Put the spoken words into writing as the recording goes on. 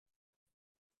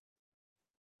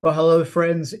Well, hello,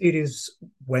 friends. It is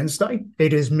Wednesday.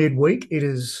 It is midweek.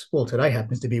 Today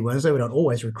happens to be Wednesday. We don't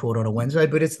always record on a Wednesday,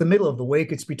 but it's the middle of the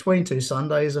week. It's between two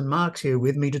Sundays, and Mark's here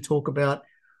with me to talk about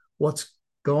what's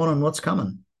gone and what's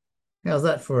coming. How's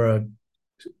that for a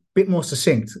bit more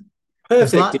succinct?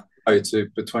 As Perfect la- intro to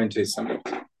Between Two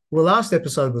Summits. well, last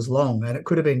episode was long, and it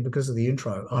could have been because of the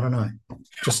intro. I don't know.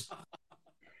 Just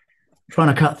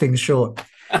trying to cut things short.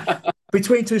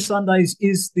 Between Two Sundays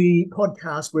is the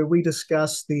podcast where we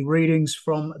discuss the readings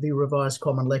from the Revised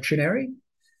Common Lectionary,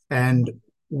 and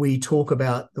we talk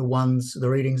about the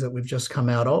readings that we've just come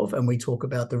out of, and we talk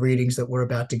about the readings that we're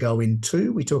about to go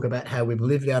into. We talk about how we've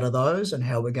lived out of those and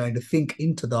how we're going to think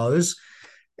into those.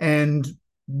 And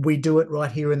we do it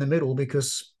right here in the middle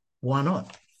because why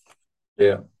not?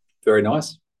 Yeah, very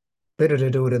nice. Better to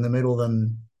do it in the middle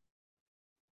than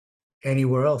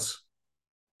anywhere else,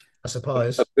 I A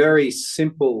suppose. very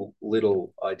simple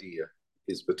little idea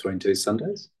is Between Two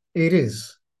Sundays. It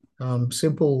is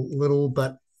simple, little,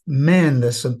 but man,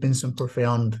 been some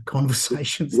profound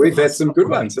conversations the We've had last some good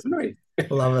couple of ones, weeks. haven't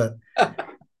we? Love it.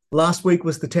 Last week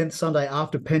was the 10th Sunday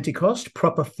after Pentecost,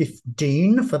 proper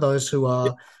 15 for those who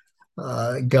are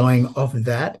going off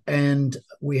that. And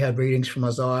we had readings from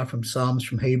Isaiah, from Psalms,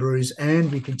 from Hebrews,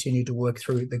 and we continue to work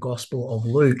through the Gospel of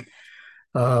Luke.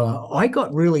 I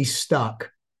got really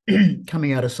stuck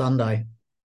coming out of Sunday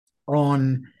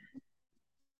on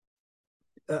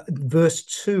verse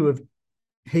 2 of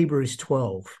Hebrews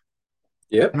 12.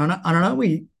 Yep. And I know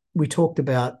we talked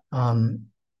about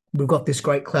we've got this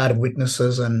great cloud of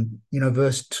witnesses, and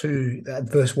verse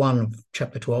 1 of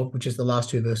chapter 12, which is the last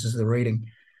two verses of the reading.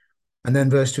 And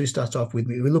then verse 2 starts off with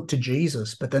we look to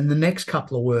Jesus, but then the next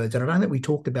couple of words, and I don't think we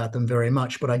talked about them very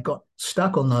much, but I got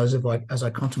stuck on those as I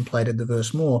contemplated the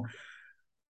verse more.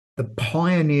 The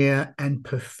pioneer and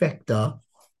perfecter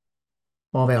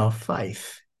of our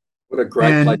faith. What a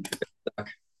great place. And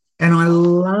and I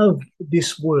love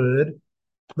this word,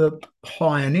 the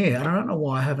pioneer. And I don't know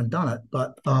why I haven't done it,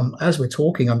 but as we're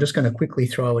talking, I'm just going to quickly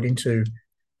throw it into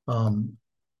um,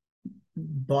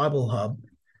 Bible Hub.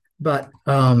 But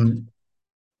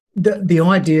the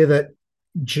idea that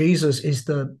Jesus is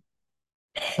the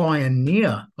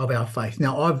pioneer of our faith.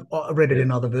 Now, I read it Yeah.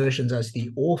 in other versions as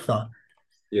the author,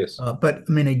 Yes. but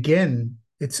I mean, again,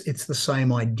 it's the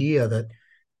same idea that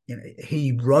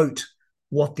he wrote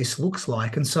what this looks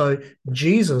like. And so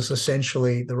Jesus,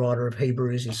 essentially, the writer of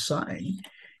Hebrews is saying,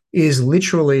 is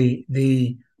literally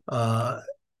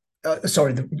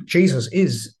Jesus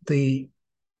is the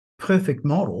perfect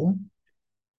model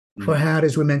for Mm. how it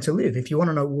is we're meant to live. If you want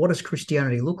to know what does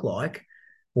Christianity look like,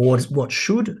 or what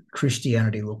should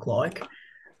Christianity look like,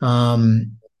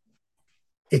 um,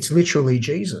 it's literally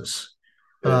Jesus.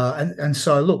 Yeah. And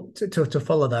so, look, to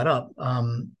follow that up,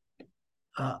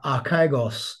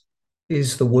 archegos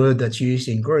is the word that's used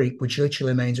in Greek, which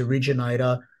literally means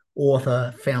originator,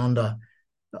 author, founder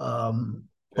um,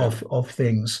 Yeah. of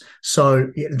things. So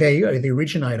yeah, there you go, the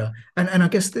originator, and I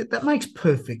guess that makes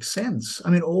perfect sense. I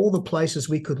mean, all the places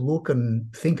we could look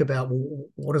and think about, well,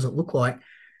 what does it look like?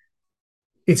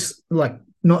 It's like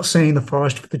not seeing the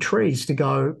forest for the trees to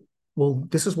go. Well,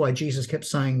 this is why Jesus kept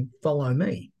saying, "Follow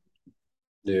me."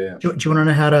 Yeah. Do you want to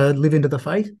know how to live into the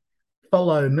faith?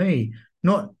 Follow me,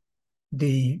 not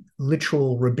the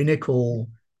literal rabbinical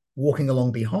walking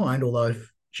along behind, although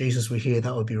if Jesus were here,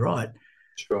 that would be right.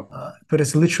 Sure. But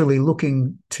it's literally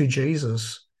looking to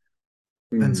Jesus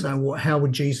and Mm. saying, well, how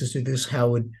would Jesus do this? How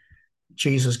would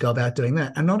Jesus go about doing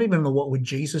that? And not even the what would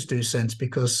Jesus do sense,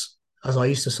 because as I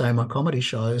used to say in my comedy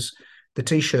shows, the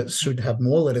t-shirts should have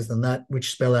more letters than that,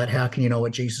 which spell out how can you know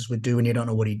what Jesus would do when you don't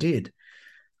know what he did.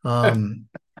 Um,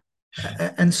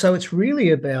 and so it's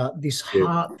really about this Yeah.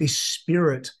 heart, this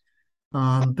spirit,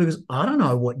 because I don't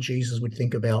know what Jesus would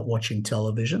think about watching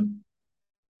television,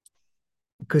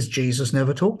 because Jesus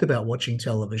never talked about watching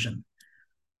television.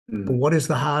 But Mm. what is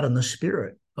the heart and the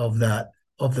spirit of that,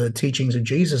 of the teachings of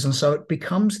Jesus? And so it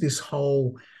becomes this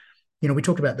whole, we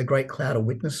talked about the great cloud of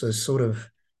witnesses sort of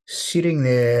sitting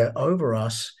there over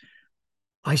us.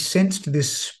 I sensed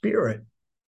this spirit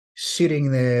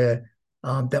sitting there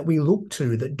that we look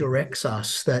to, that directs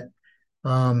us, that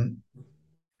um,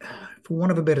 for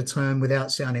want of a better term,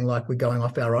 without sounding like we're going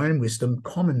off our own wisdom,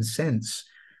 common sense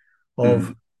Mm.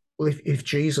 of, well, if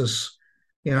Jesus,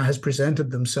 has presented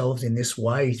themselves in this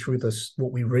way through this,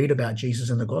 what we read about Jesus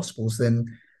in the Gospels, then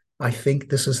I think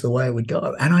this is the way it would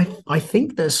go. And I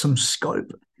think there's some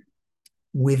scope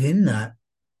within that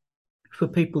for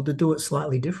people to do it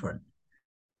slightly different,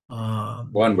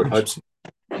 One would which hope so.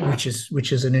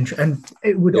 which is an interest, and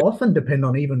it would Yeah. often depend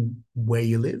on even where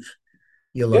you live,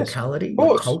 your Yes. locality, Of your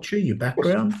course. culture, your Of course.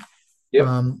 background. Yep.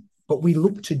 Um, but we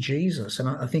look to Jesus, and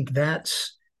I think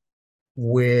that's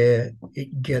where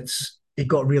it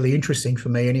got really interesting for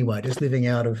me anyway, just living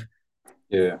out of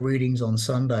Yeah. readings on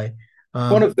Sunday.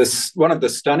 One of the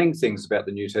stunning things about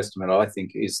the New Testament, I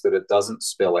think, is that it doesn't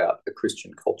spell out a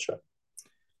Christian culture.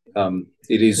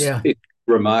 It's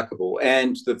remarkable,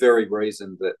 and the very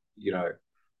reason that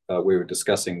we were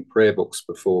discussing prayer books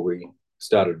before we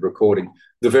started recording.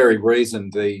 The very reason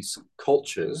these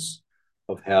cultures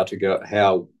of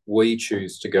how we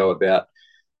choose to go about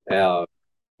our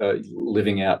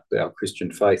living out our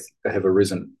Christian faith have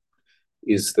arisen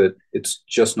is that it's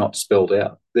just not spelled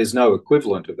out. There's no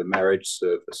equivalent of a marriage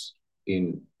service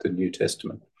in the New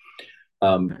Testament.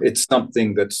 It's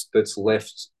something that's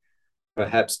left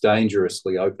perhaps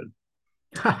dangerously open.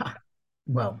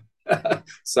 Well,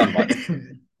 somewhat.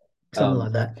 Something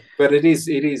like that. But it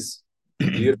is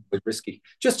beautifully risky.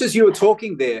 Just as you were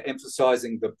talking there,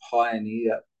 emphasizing the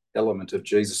pioneer element of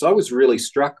Jesus, I was really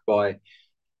struck by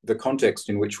the context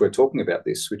in which we're talking about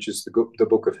this, which is the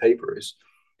book of Hebrews.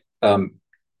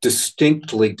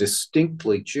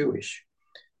 Distinctly Jewish.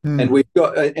 And we've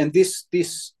got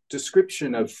this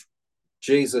description of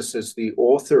Jesus as the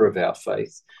author of our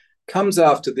faith comes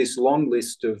after this long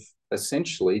list of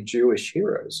essentially Jewish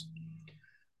heroes.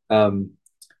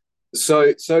 So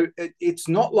it's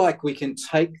not like we can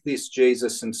take this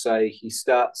Jesus and say he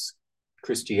starts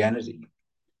Christianity.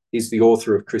 He's the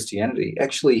author of Christianity.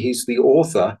 Actually, he's the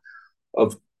author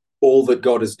of all that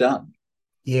God has done.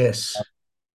 Yes.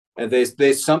 And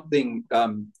there's something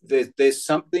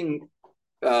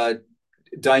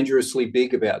dangerously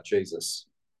big about Jesus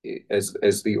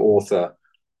as the author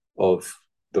of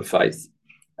the faith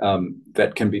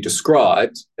that can be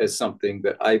described as something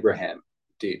that Abraham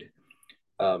did.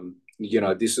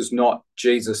 This is not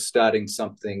Jesus starting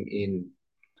something in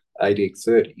AD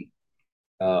 30.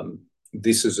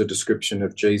 This is a description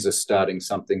of Jesus starting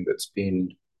something that's been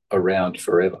around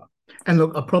forever. And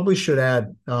look, I probably should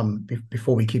add,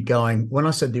 before we keep going, when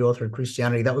I said the author of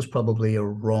Christianity, that was probably a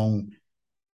wrong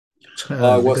term.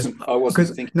 I wasn't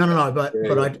thinking. No.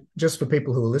 But just for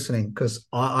people who are listening, because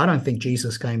I don't think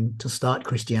Jesus came to start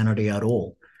Christianity at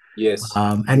all. Yes.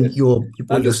 And yes.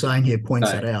 What you're saying here points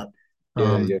that out.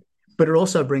 But it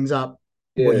also brings up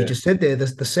what you just said there.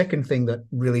 The second thing that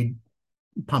really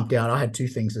pumped out, I had two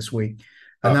things this week,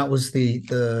 and that was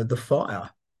the fire.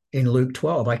 In Luke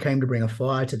 12, I came to bring a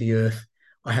fire to the earth.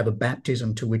 I have a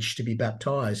baptism to which to be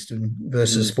baptized. In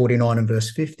verses 49 and verse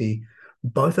 50,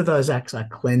 both of those acts are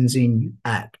cleansing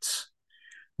acts.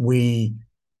 We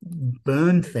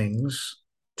burn things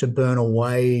to burn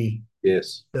away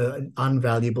the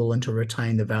unvaluable and to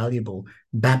retain the valuable.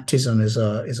 Baptism is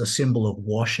a symbol of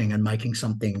washing and making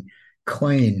something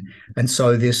clean. And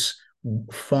so this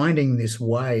finding this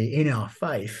way in our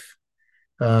faith,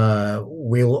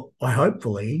 we'll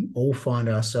hopefully all find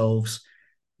ourselves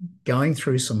going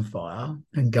through some fire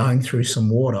and going through some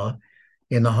water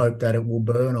in the hope that it will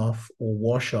burn off or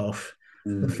wash off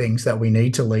the things that we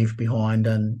need to leave behind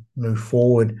and move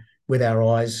forward with our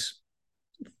eyes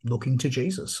looking to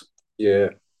Jesus. Yeah.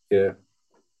 I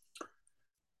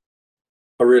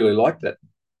really like that.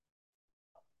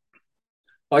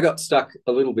 I got stuck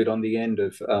a little bit on the end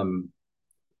of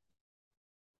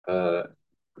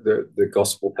the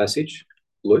gospel passage,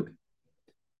 Luke,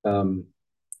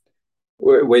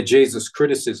 where Jesus'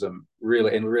 criticism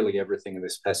really everything in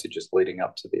this passage is leading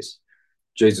up to this.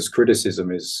 Jesus'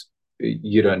 criticism is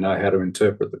you don't know how to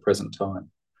interpret the present time.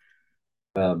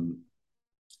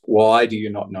 Why do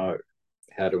you not know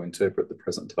how to interpret the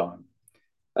present time?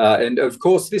 And of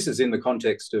course, this is in the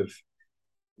context of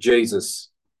Jesus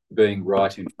being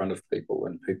right in front of people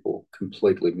and people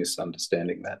completely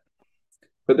misunderstanding that.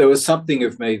 But there was something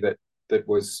of me that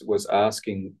was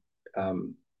asking,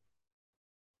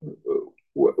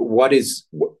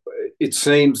 it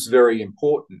seems very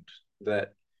important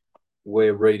that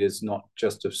we're readers not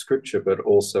just of Scripture, but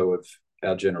also of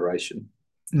our generation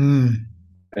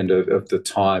and of the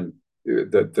time,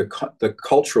 the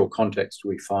cultural context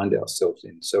we find ourselves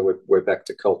in. So we're back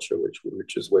to culture,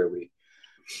 which is where we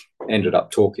ended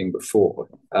up talking before.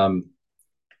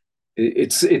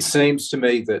 It seems to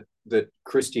me that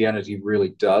Christianity really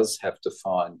does have to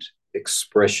find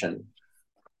expression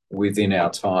within our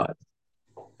time,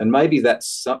 and maybe that's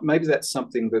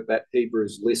something that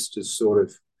Hebrews list is sort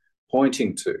of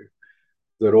pointing to,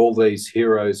 that all these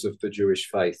heroes of the Jewish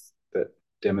faith that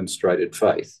demonstrated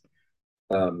faith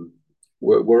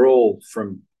were all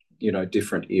from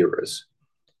different eras.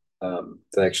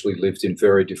 They actually lived in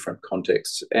very different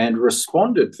contexts and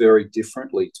responded very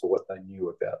differently to what they knew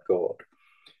about God.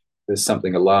 There's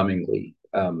something alarmingly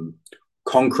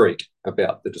concrete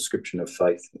about the description of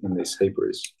faith in this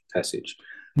Hebrews passage.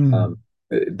 Mm.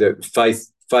 The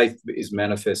faith is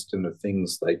manifest in the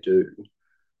things they do,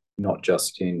 not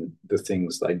just in the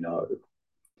things they know.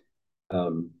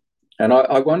 And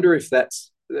I wonder if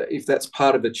that's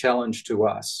part of the challenge to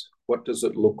us. What does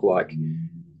it look like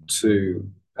to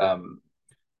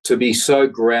be so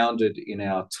grounded in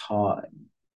our time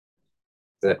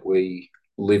that we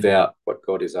live out what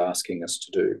God is asking us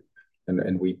to do,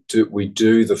 and we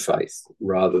do the faith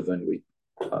rather than we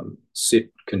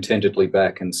sit contentedly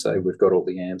back and say we've got all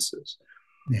the answers.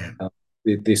 Yeah.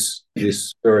 This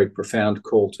very profound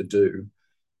call to do,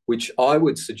 which I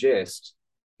would suggest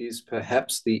is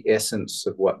perhaps the essence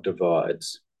of what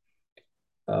divides.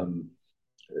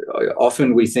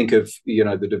 Often we think of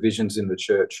the divisions in the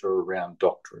church are around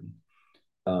doctrine,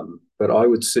 but I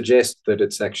would suggest that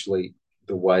it's actually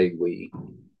the way we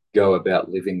go about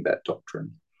living that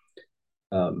doctrine.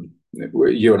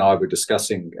 You and I were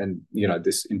discussing, and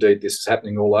this is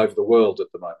happening all over the world at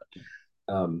the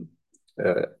moment.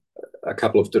 A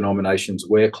couple of denominations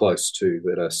we're close to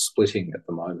that are splitting at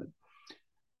the moment,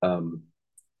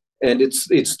 and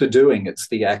it's the doing, it's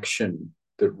the action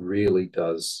that really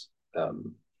does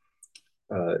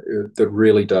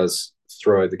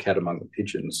throw the cat among the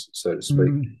pigeons, so to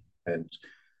speak. And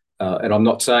I'm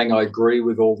not saying I agree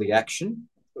with all the action,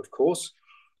 of course,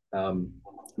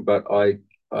 but I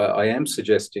am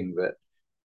suggesting that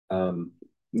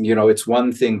it's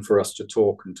one thing for us to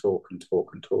talk and talk and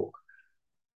talk and talk,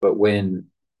 but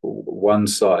when one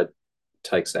side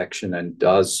takes action and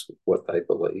does what they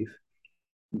believe,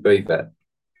 be that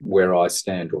where I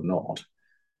stand or not,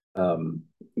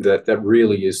 that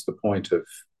really is the point of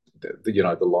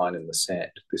the line in the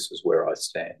sand. This is where I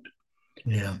stand.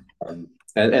 Yeah.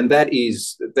 And that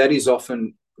is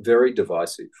often very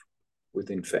divisive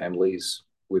within families,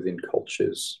 within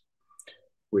cultures,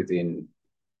 within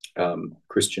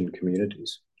Christian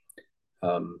communities.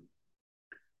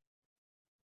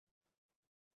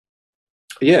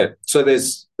 So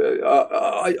there's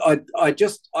I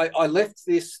left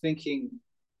this thinking,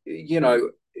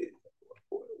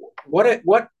 what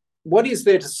is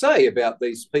there to say about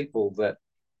these people that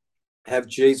have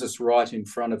Jesus right in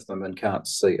front of them and can't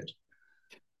see it?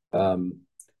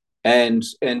 And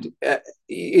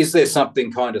is there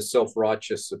something kind of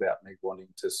self-righteous about me wanting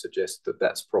to suggest that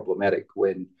that's problematic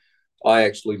when I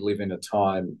actually live in a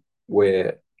time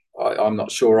where I'm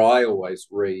not sure I always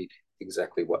read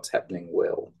exactly what's happening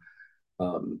well,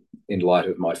 in light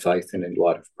of my faith and in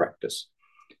light of practice.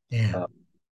 Yeah.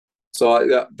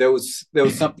 So there was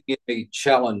something in me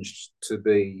challenged to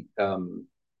be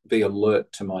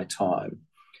alert to my time,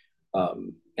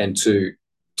 and to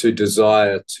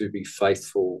desire to be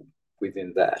faithful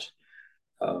within that,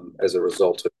 as a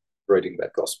result of reading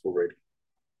that gospel reading.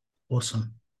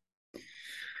 Awesome.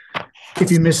 If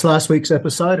you missed last week's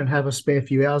episode and have a spare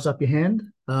few hours up your hand,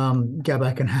 go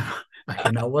back and have.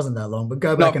 Actually, no, it wasn't that long, but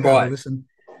go back and have a listen.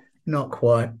 Not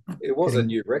quite. It was a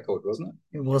new record, wasn't it?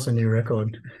 It was a new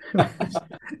record.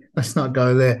 Let's not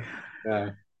go there.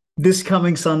 No. This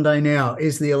coming Sunday now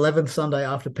is the 11th Sunday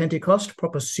after Pentecost,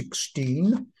 proper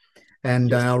 16. And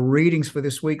Yes. Our readings for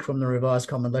this week from the Revised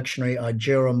Common Lectionary are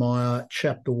Jeremiah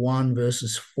chapter 1,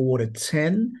 verses 4 to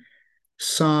 10,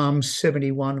 Psalm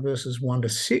 71, verses 1 to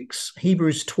 6,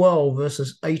 Hebrews 12,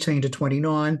 verses 18 to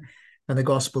 29, and the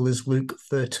Gospel is Luke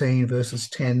 13, verses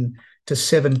 10 to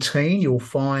 17. You'll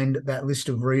find that list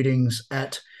of readings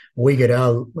we get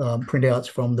our printouts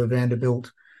from the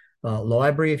Vanderbilt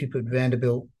library. If you put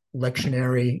Vanderbilt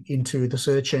lectionary into the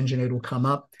search engine, it'll come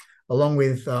up, along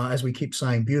with, as we keep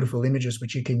saying, beautiful images,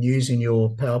 which you can use in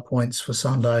your PowerPoints for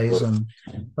Sundays and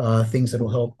things that will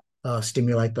help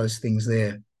stimulate those things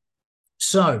there.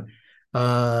 So,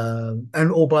 by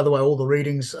the way, all the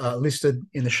readings are listed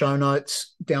in the show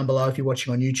notes down below if you're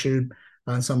watching on YouTube,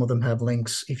 and some of them have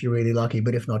links if you're really lucky,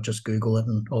 but if not, just Google it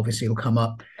and obviously it'll come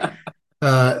up.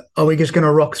 Are we just going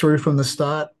to rock through from the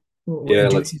start? Yeah,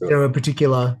 let's go. Is there a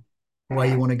particular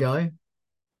way you want to go?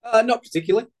 Not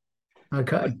particularly.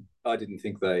 Okay. I didn't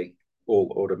think they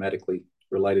all automatically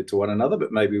related to one another,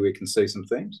 but maybe we can see some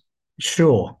themes.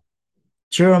 Sure.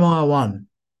 Jeremiah 1,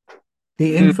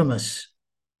 the infamous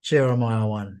Jeremiah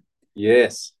 1.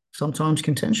 Yes. Sometimes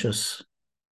contentious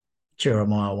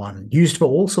Jeremiah 1, used for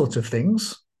all sorts of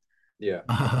things. Yeah.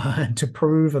 To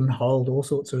prove and hold all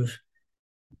sorts of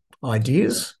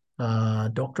ideas,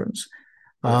 doctrines.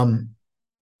 I,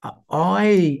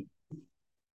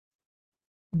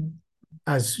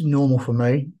 as normal for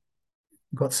me,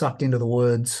 got sucked into the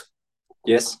words.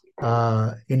 Yes.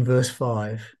 In verse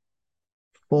 5,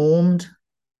 formed,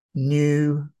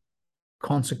 new,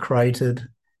 consecrated,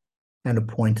 and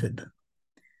appointed.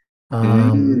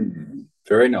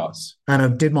 Very nice. And I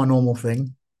did my normal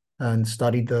thing and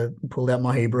pulled out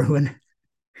my Hebrew,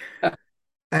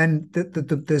 and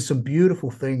there's some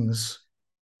beautiful things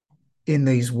in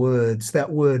these words.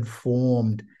 That word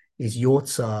formed is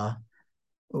yotzar,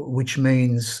 which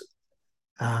means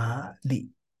the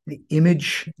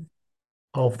image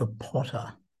of the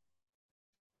potter,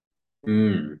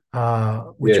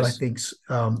 which I think's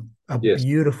a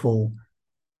beautiful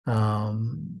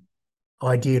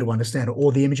idea to understand,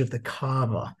 or the image of the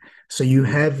carver. So you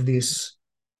have this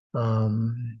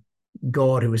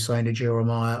God who is saying to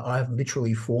Jeremiah, I've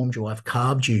literally formed you, I've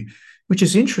carved you, which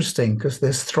is interesting because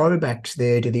there's throwbacks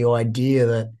there to the idea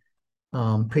that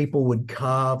people would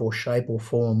carve or shape or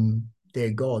form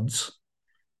their gods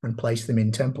and place them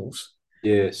in temples.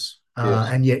 Yes.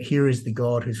 And yet here is the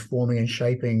God who's forming and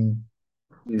shaping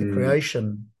the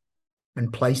creation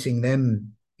and placing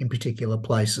them in particular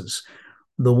places.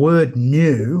 The word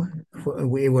 "knew,"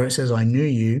 where it says "I knew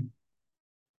you,"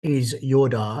 is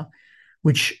yodah,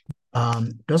 which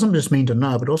doesn't just mean to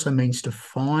know, but also means to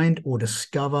find or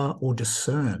discover or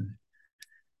discern.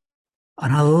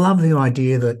 And I love the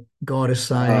idea that God is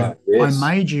saying, I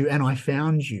made you and I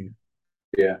found you.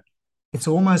 Yeah. It's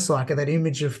almost like that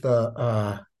image of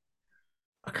I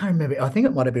can't remember, I think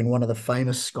it might have been one of the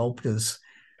famous sculptors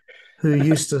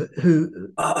who sculpted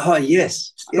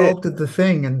the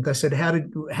thing, and they said, how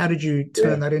did you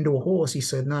turn that into a horse? He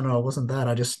said, no, it wasn't that.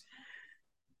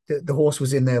 The horse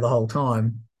was in there the whole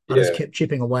time. I just kept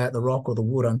chipping away at the rock or the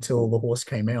wood until the horse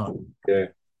came out. Yeah.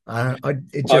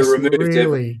 It just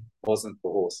really wasn't the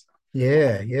horse.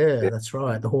 Yeah, that's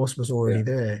right. The horse was already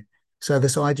there. So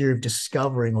this idea of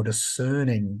discovering or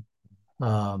discerning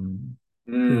who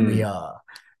we are.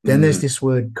 Then there's this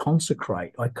word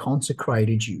consecrate. I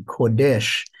consecrated you,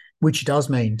 Kodesh, which does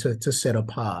mean to set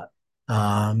apart,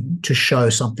 to show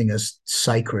something as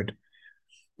sacred.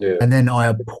 Yeah. And then I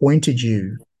appointed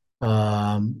you,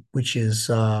 which is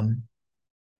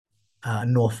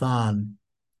Northan,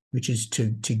 which is to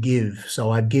give.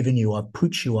 So I've given you, I've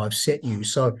put you, I've set you.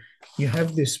 So you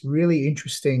have this really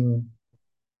interesting,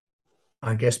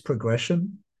 I guess,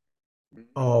 progression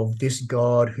of this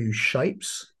God who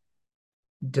shapes,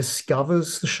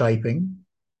 discovers the shaping,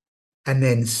 and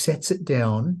then sets it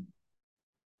down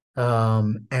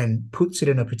and puts it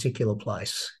in a particular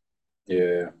place.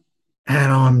 Yeah.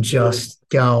 And I'm just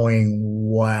going,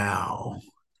 wow.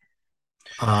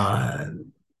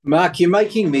 Mark, you're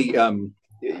making me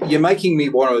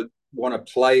want to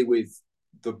play with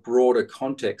the broader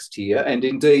context here, and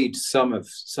indeed some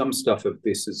stuff of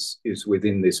this is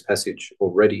within this passage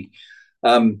already.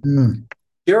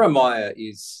 Jeremiah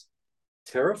is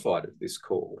terrified of this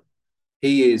call.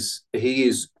 He is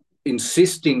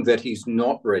insisting that he's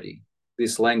not ready.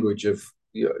 This language of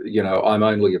I'm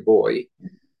only a boy.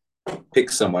 Pick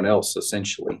someone else,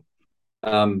 essentially.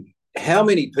 How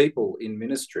many people in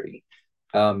ministry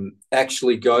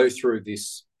actually go through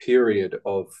this period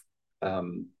of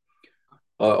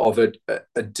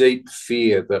a deep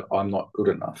fear that I'm not good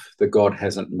enough, that God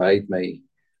hasn't made me,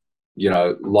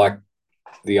 like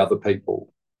the other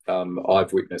people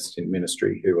I've witnessed in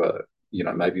ministry who are,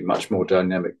 maybe much more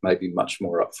dynamic, maybe much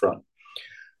more upfront.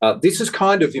 This is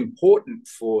kind of important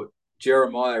for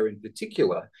Jeremiah in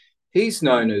particular. He's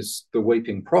known as the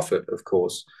weeping prophet, of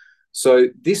course. So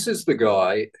this is the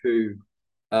guy who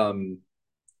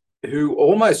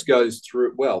almost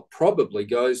probably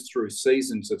goes through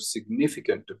seasons of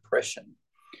significant depression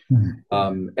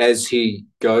as he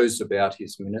goes about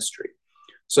his ministry.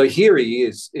 So here he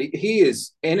is. He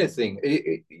is anything.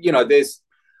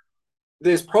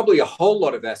 There's probably a whole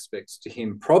lot of aspects to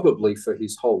him, probably for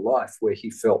his whole life, where he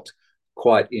felt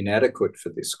quite inadequate for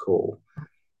this call.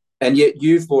 And yet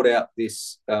you've brought out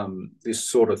this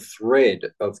sort of thread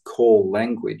of call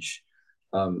language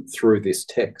through this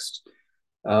text.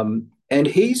 And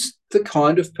he's the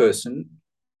kind of person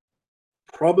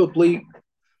probably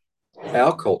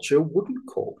our culture wouldn't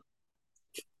call.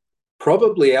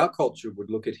 Probably our culture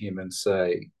would look at him and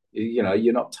say,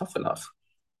 you're not tough enough,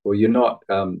 or you're not,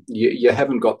 you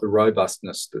haven't got the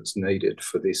robustness that's needed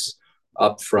for this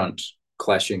upfront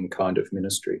clashing kind of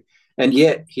ministry. And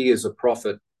yet he is a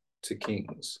prophet to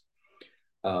kings.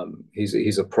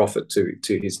 He's a prophet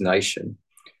to his nation.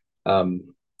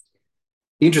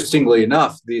 Interestingly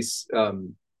enough, this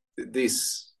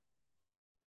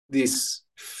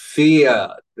fear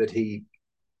that he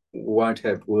won't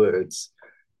have words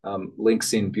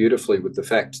links in beautifully with the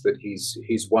fact that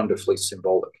he's wonderfully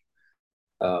symbolic.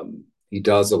 He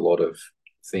does a lot of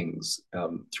things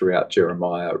throughout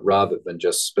Jeremiah rather than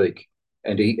just speak,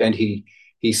 and he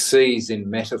sees in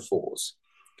metaphors.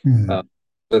 Mm.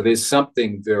 So there's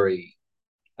something very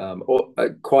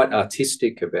quite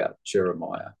artistic about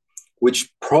Jeremiah,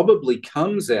 which probably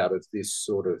comes out of this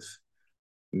sort of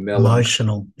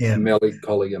Emotional, yeah.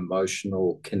 melancholy,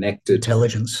 emotional, connected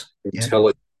intelligence that's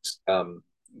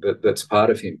part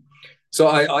of him. So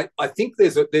I think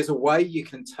there's a way you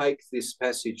can take this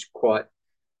passage quite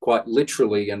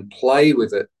literally and play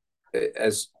with it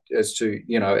as to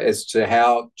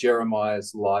how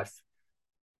Jeremiah's life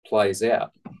plays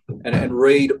out, and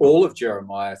read all of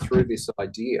Jeremiah through this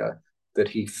idea that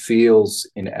he feels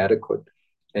inadequate,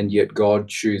 and yet God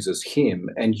chooses him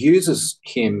and uses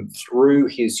him through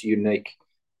his unique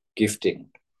gifting,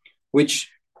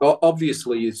 which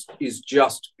obviously is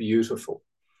just beautiful.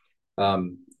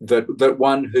 That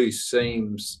one who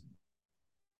seems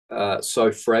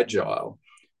so fragile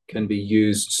can be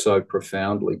used so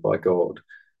profoundly by God,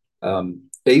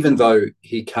 even though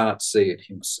he can't see it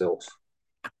himself.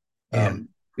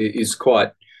 It is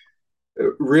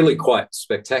really quite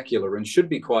spectacular and should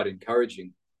be quite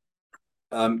encouraging.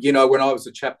 When I was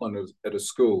a chaplain at a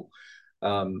school,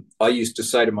 I used to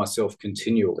say to myself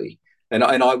continually, and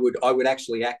I would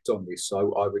actually act on this.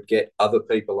 So I would get other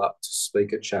people up to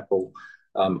speak at chapel.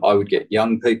 I would get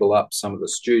young people up, some of the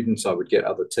students. I would get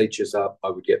other teachers up. I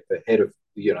would get the head of,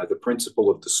 the principal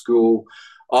of the school.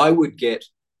 I would get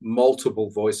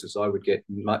multiple voices. I would get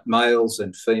males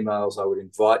and females. I would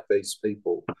invite these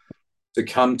people to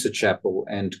come to chapel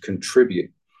and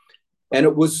contribute. And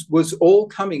it was all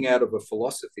coming out of a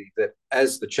philosophy that,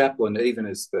 as the chaplain, even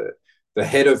as the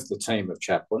head of the team of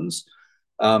chaplains,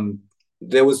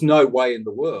 there was no way in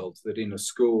the world that in a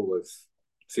school of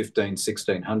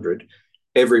 1,600,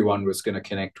 everyone was going to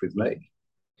connect with me.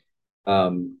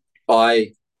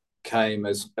 I came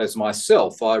as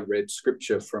myself. I read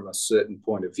scripture from a certain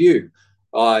point of view.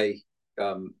 I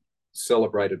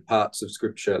celebrated parts of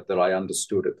scripture that I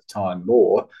understood at the time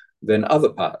more than other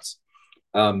parts.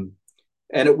 And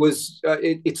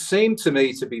it seemed to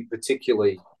me to be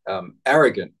particularly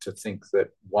arrogant to think that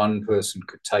one person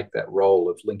could take that role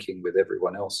of linking with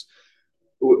everyone else.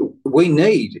 We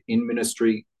need in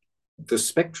ministry the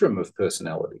spectrum of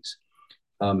personalities.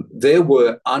 There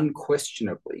were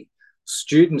unquestionably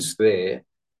students there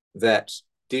that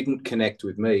didn't connect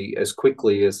with me as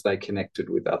quickly as they connected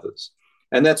with others.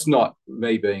 And that's not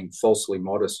me being falsely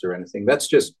modest or anything. That's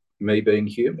just me being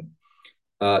human.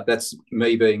 That's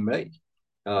me being me.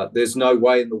 There's no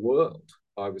way in the world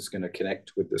I was going to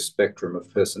connect with the spectrum of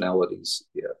personalities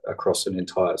across an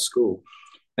entire school.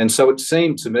 And so it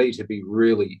seemed to me to be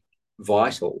really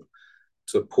vital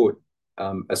to put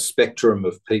a spectrum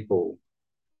of people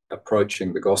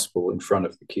approaching the gospel in front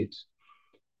of the kids.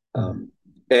 And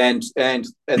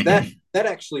that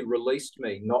actually released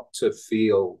me not to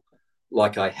feel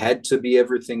like I had to be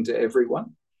everything to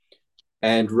everyone,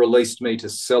 and released me to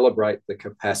celebrate the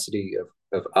capacity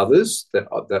of others that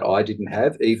I didn't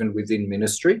have, even within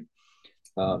ministry,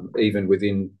 even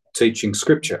within teaching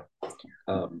scripture,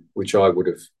 which I would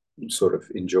have sort of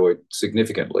enjoyed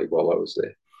significantly while I was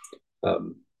there.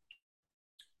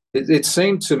 It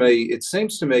seems to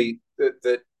me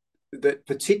that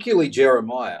particularly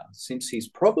Jeremiah, since he's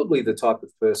probably the type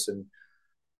of person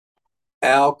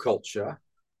our culture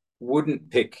wouldn't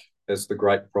pick as the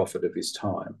great prophet of his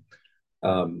time,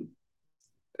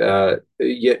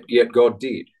 yet God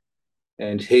did,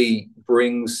 and he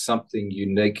brings something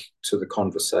unique to the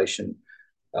conversation,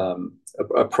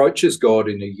 approaches God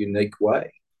in a unique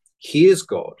way, hears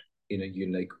God in a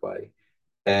unique way,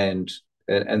 and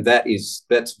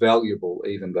that's valuable,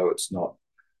 even though it's not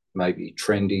maybe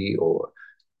trendy or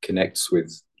connects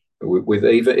with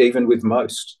even with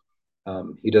most.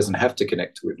 He doesn't have to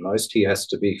connect with most. He has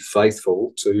to be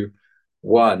faithful to,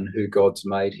 one, who God's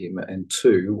made him, and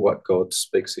two, what God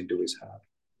speaks into his heart.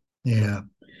 Yeah.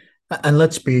 And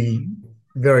let's be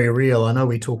very real. I know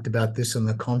we talked about this in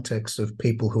the context of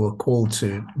people who are called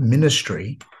to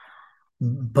ministry,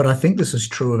 but I think this is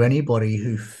true of anybody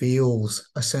who feels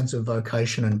a sense of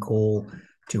vocation and call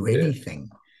to anything.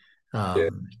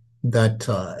 That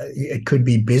it could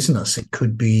be business, it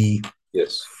could be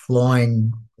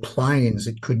flying planes,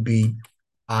 it could be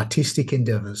artistic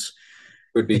endeavors.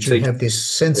 Could be that you have this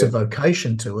sense of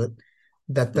vocation to it,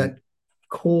 that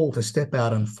call to step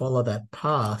out and follow that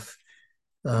path.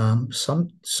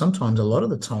 Sometimes, a lot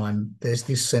of the time, there's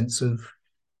this sense of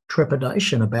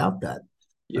trepidation about that.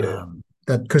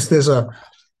 That because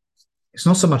it's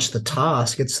not so much the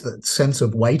task, it's the sense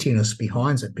of weightiness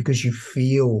behind it, because you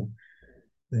feel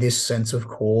this sense of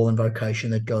call and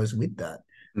vocation that goes with that.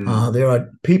 There are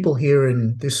people here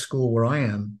in this school where I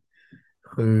am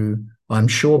who I'm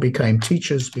sure became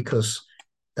teachers because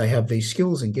they have these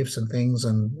skills and gifts and things,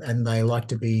 and they like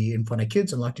to be in front of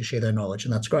kids and like to share their knowledge,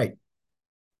 and that's great.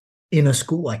 In a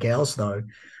school like ours, though,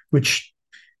 which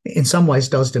in some ways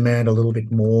does demand a little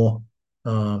bit more,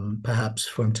 perhaps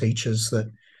from teachers,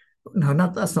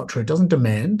 that's not true. It doesn't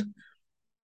demand.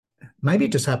 Maybe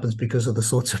it just happens because of the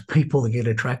sorts of people that get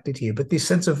attracted here. But this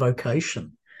sense of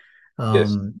vocation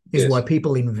is why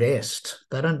people invest.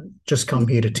 They don't just come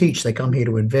here to teach. They come here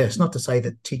to invest. Not to say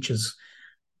that teachers,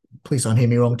 please don't hear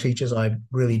me wrong, teachers, I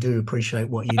really do appreciate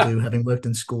what you do, having worked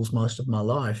in schools most of my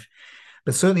life.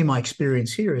 But certainly my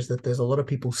experience here is that there's a lot of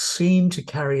people seem to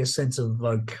carry a sense of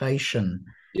vocation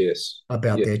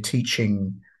about their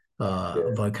teaching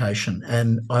vocation.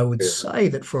 And I would say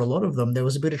that for a lot of them, there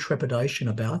was a bit of trepidation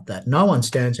about that. No one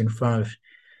stands in front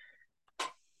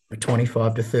of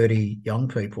 25 to 30 young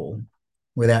people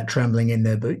without trembling in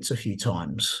their boots a few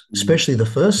times, especially the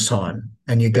first time.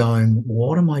 And you're going,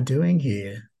 what am I doing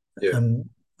here? And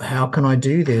how can I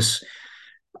do this?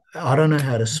 I don't know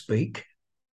how to speak.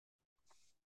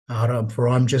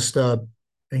 I'm just a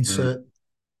insert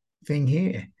thing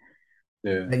here.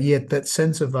 And yet that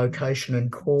sense of vocation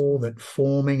and call, that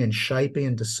forming and shaping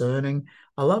and discerning.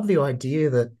 I love the idea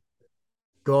that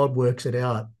God works it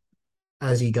out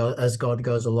as God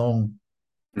goes along,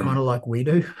 kind of like we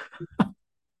do.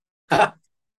 God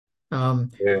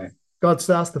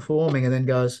starts the forming and then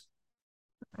goes,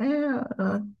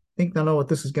 I think I know what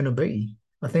this is going to be.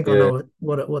 I think I know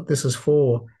what this is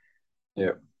for.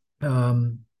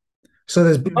 So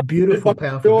there's beautiful,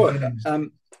 powerful beginnings.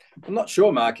 I'm not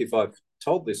sure, Mark, if I've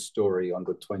told this story on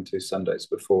Between Two Sundays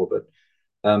before, but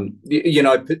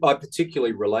I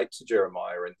particularly relate to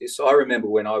Jeremiah in this. I remember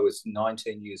when I was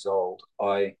 19 years old,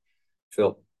 I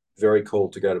felt very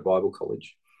called to go to Bible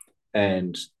college,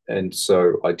 and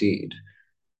so I did.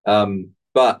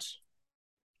 But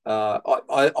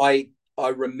I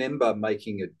remember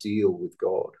making a deal with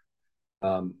God.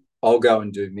 I'll go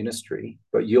and do ministry,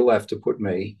 but you'll have to put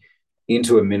me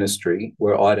into a ministry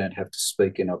where I don't have to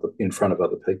speak in front of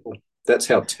other people. That's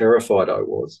how terrified I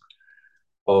was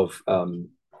of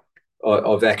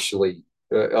actually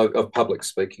of public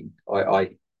speaking. I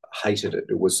hated it.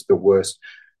 It was the worst.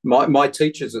 My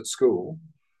teachers at school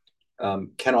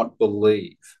cannot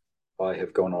believe I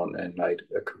have gone on and made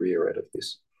a career out of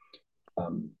this.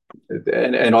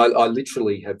 And I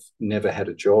literally have never had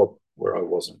a job where I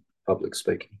wasn't public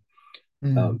speaking.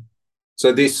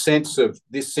 So this sense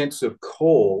of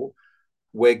call,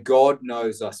 where God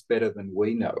knows us better than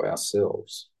we know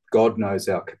ourselves. God knows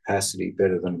our capacity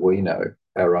better than we know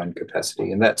our own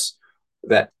capacity, and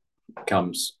that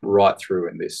comes right through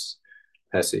in this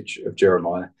passage of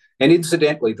Jeremiah. And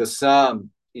incidentally, the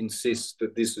psalm insists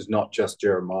that this is not just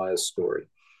Jeremiah's story.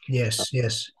 Yes.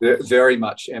 Very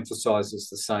much emphasizes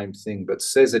the same thing, but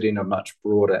says it in a much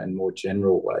broader and more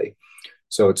general way.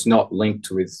 So it's not linked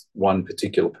with one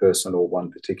particular person or one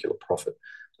particular prophet.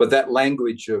 But that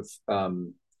language of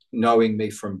knowing me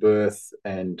from birth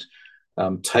and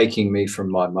taking me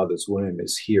from my mother's womb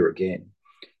is here again.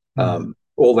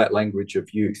 All that language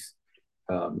of youth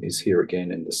is here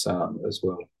again in the psalm as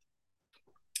well.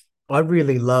 I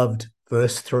really loved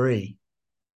verse 3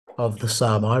 of the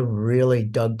psalm. I really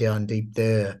dug down deep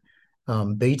there.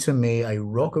 Be to me a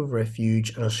rock of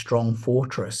refuge and a strong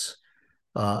fortress.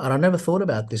 And I never thought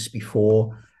about this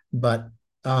before, but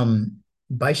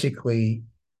basically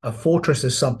a fortress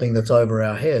is something that's over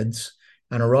our heads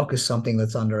and a rock is something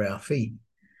that's under our feet.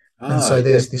 And so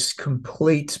there's this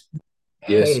complete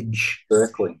hedge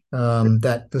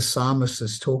that the psalmist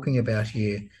is talking about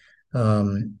here.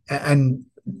 And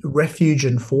refuge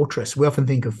and fortress. We often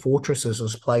think of fortresses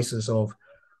as places of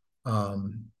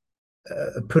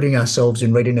putting ourselves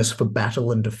in readiness for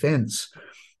battle and defense.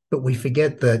 But we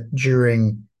forget that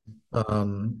during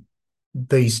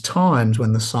these times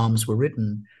when the Psalms were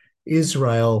written,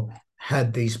 Israel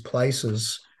had these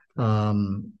places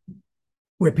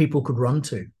where people could run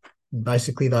to.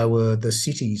 Basically, they were the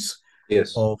cities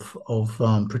of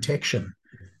protection.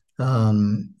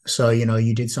 So,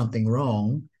 you did something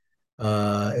wrong.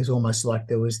 It's almost like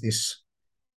there was this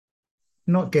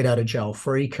not get out of jail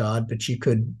free card, but you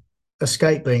could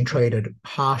escape being treated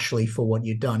harshly for what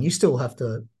you'd done. You still have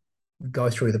to go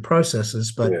through the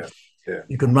processes, but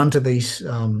you can run to these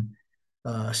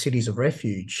cities of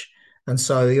refuge. And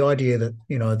so the idea that,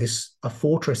 a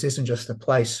fortress isn't just a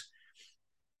place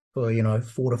for,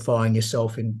 fortifying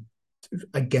yourself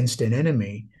against an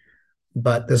enemy,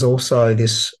 but there's also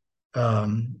this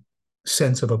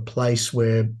sense of a place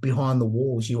where behind the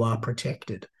walls you are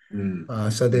protected.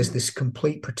 So there's this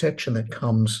complete protection that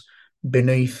comes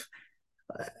beneath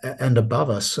and above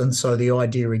us. And so the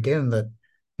idea again that,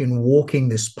 in walking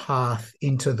this path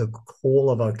into the call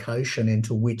of vocation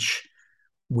into which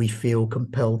we feel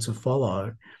compelled to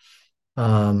follow.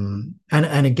 And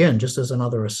again, just as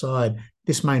another aside,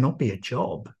 this may not be a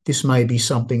job. This may be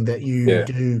something that you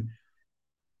do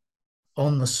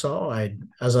on the side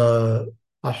as a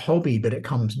hobby, but it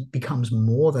becomes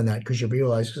more than that because you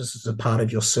realize this is a part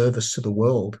of your service to the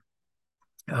world.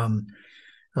 And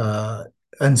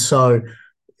so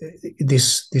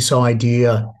this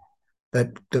idea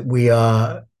that we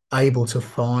are able to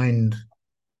find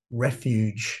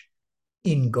refuge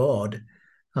in God,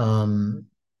 and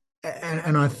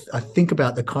I think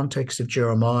about the context of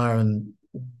Jeremiah and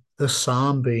the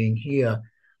psalm being here.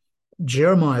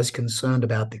 Jeremiah is concerned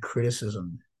about the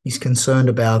criticism. He's concerned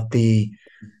about the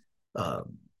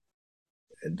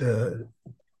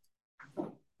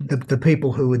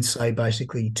people who would say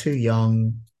basically too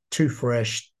young, too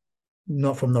fresh,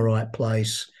 not from the right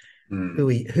place. Who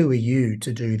are you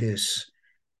to do this?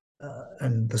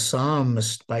 And the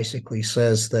psalmist basically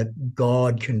says that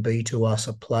God can be to us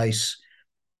a place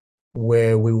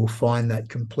where we will find that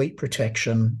complete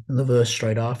protection. And the verse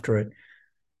straight after it,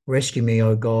 rescue me,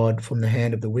 O God, from the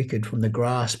hand of the wicked, from the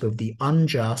grasp of the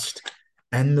unjust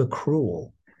and the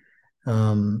cruel.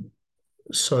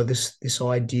 So this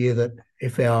idea that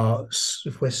if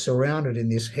we're surrounded in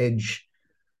this hedge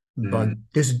by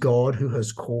this God who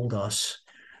has called us,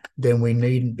 then we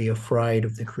needn't be afraid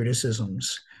of the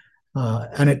criticisms.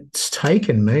 And it's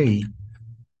taken me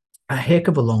a heck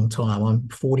of a long time. I'm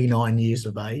 49 years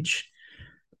of age.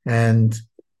 And,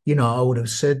 I would have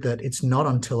said that it's not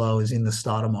until I was in the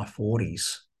start of my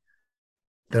 40s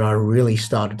that I really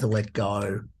started to let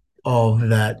go of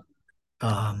that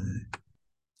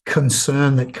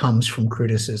concern that comes from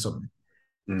criticism.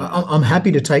 I'm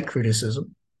happy to take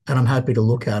criticism and I'm happy to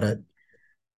look at it.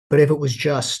 But if it was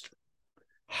just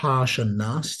harsh and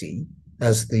nasty,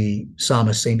 as the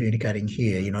psalmist seemed indicating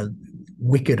here,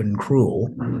 wicked and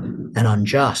cruel and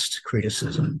unjust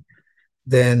criticism,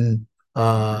 then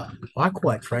I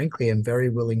quite frankly am very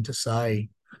willing to say,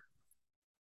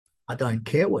 I don't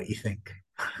care what you think.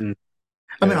 I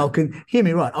mean, hear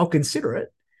me right, I'll consider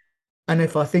it. And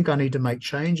if I think I need to make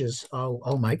changes,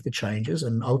 I'll make the changes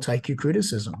and I'll take your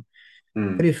criticism.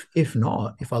 But if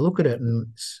not, if I look at it and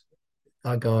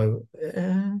I go,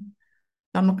 I'm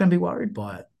not going to be worried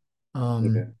by it.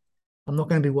 I'm not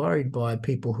going to be worried by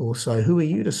people who will say, who are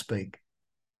you to speak?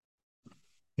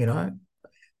 If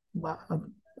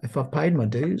I've paid my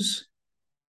dues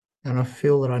and I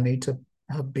feel that I need to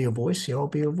be a voice here, I'll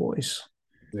be a voice.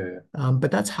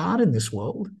 But that's hard in this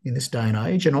world, in this day and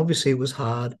age. And obviously it was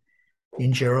hard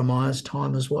in Jeremiah's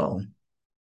time as well.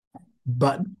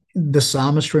 But the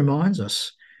psalmist reminds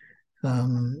us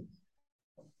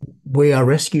we are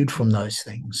rescued from those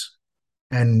things.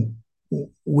 And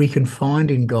we can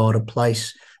find in God a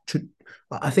place to,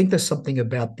 I think there's something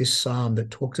about this psalm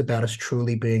that talks about us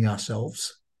truly being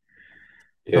ourselves.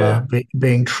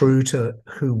 Being true to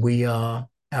who we are,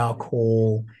 our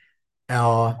call,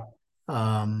 our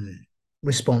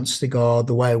response to God,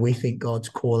 the way we think God's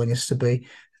calling us to be.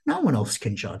 No one else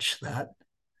can judge that.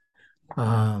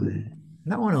 No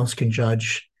one else can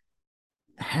judge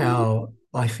how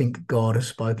I think God has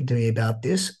spoken to me about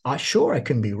this. I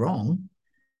can be wrong.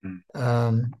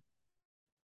 But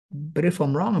if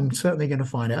I'm wrong, I'm certainly going to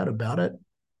find out about it.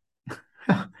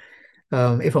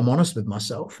 If I'm honest with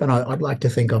myself, and I'd like to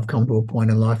think I've come to a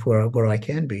point in life where I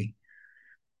can be.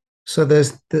 So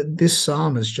this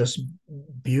psalm is just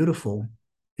beautiful.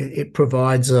 It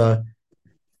provides a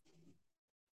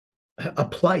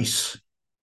place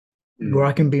where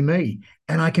I can be me,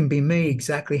 and I can be me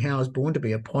exactly how I was born to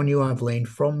be. Upon you I've leaned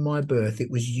from my birth. It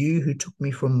was you who took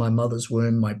me from my mother's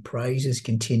womb. My praise is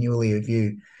continually of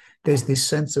you. There's this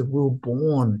sense of we were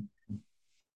born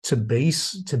to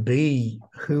be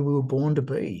who we were born to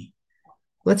be.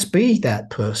 Let's be that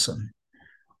person.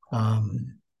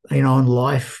 And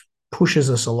life pushes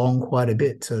us along quite a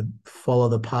bit to follow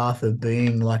the path of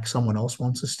being like someone else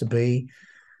wants us to be,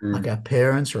 like our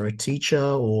parents or a teacher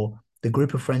or the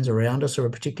group of friends around us or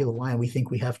a particular way, and we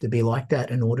think we have to be like that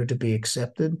in order to be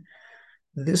accepted.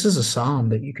 This is a psalm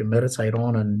that you can meditate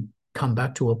on and come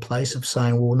back to a place of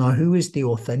saying, well, no, who is the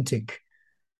authentic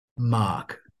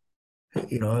Mark?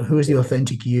 Who is the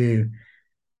authentic you?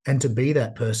 And to be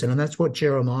that person. And that's what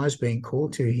Jeremiah is being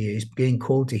called to here. He's being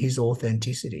called to his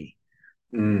authenticity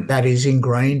that is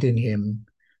ingrained in him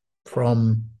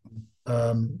from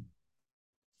the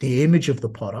image of the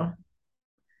potter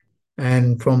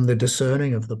and from the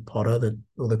discerning of the potter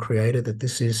or the creator, that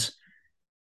this is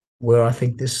where I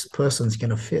think this person's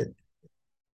going to fit.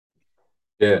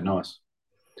 Yeah, nice.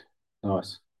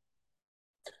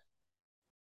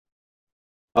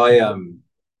 I've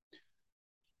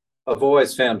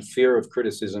always found fear of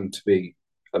criticism to be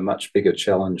a much bigger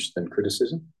challenge than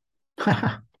criticism.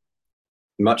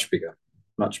 Much bigger,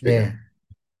 much bigger.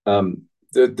 Yeah.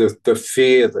 The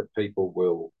fear that people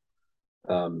will,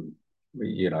 come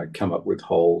up with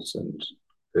holes and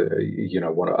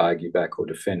want to argue back or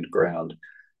defend ground.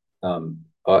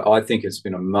 I think it's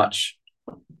been a much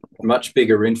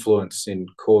bigger influence in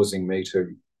causing me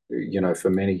to, for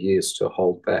many years to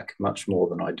hold back much more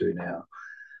than I do now.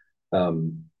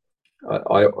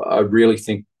 I really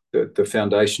think that the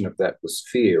foundation of that was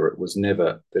fear. It was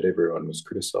never that everyone was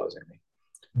criticising me.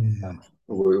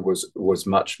 It was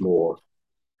much more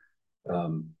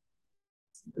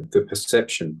the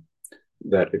perception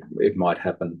that it might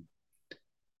happen,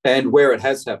 and where it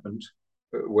has happened,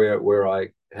 where I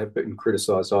have been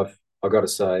criticised, I've got to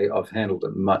say I've handled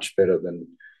it much better than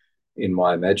in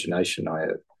my imagination I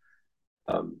have.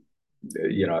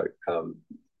 In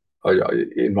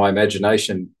my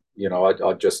imagination,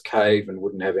 I'd just cave and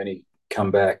wouldn't have any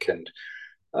comeback, and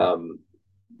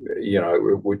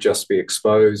it would just be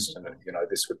exposed, and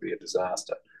this would be a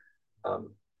disaster.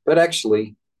 But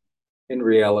actually, in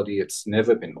reality, it's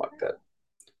never been like that.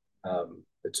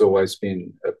 It's always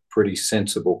been a pretty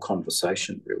sensible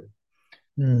conversation, really,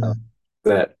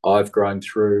 that I've grown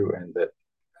through, and that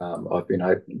I've been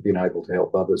able to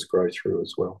help others grow through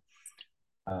as well.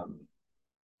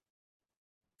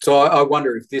 So I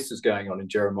wonder if this is going on in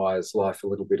Jeremiah's life a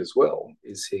little bit as well.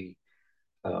 Is he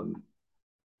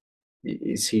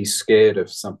scared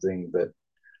of something that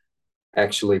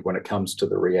actually, when it comes to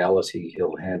the reality,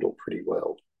 he'll handle pretty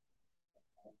well?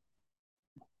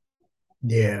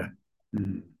 Yeah.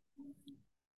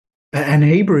 And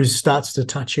Hebrews starts to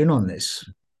touch in on this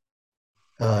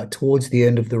towards the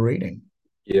end of the reading.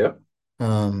 Yeah.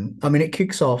 It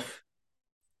kicks off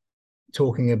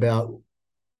talking about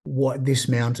what this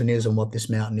mountain is and what this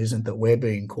mountain isn't that we're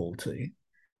being called to.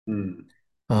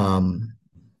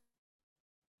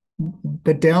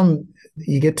 But down,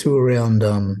 you get to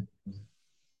around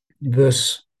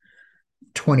verse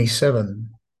 27,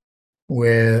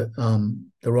 where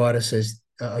the writer says,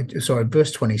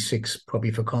 verse 26,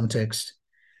 probably for context.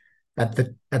 At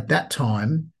that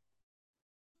time,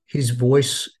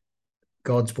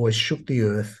 God's voice shook the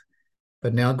earth,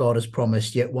 but now God has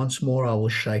promised, yet once more I will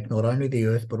shake not only the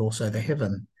earth, but also the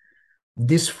heaven.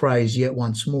 This phrase, yet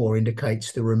once more,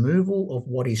 indicates the removal of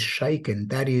what is shaken,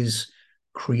 that is,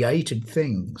 created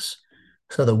things,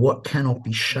 so that what cannot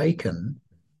be shaken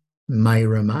may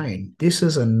remain. This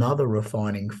is another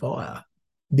refining fire.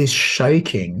 This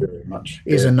shaking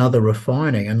is another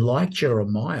refining. And like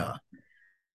Jeremiah,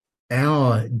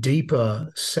 our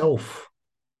deeper self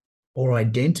or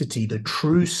identity, the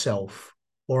true self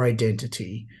or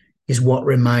identity, is what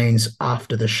remains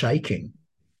after the shaking.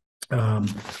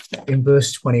 In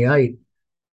verse 28,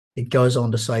 it goes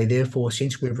on to say, therefore,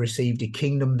 since we've received a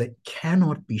kingdom that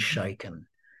cannot be shaken,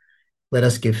 let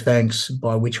us give thanks,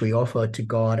 by which we offer to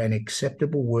God an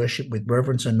acceptable worship with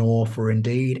reverence and awe, for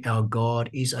indeed our God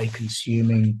is a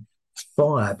consuming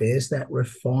fire. There's that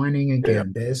refining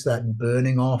again. Yeah. There's that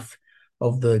burning off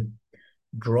of the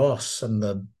dross and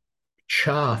the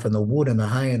chaff and the wood and the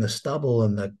hay and the stubble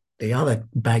and the other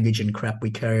baggage and crap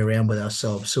we carry around with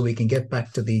ourselves, so we can get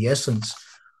back to the essence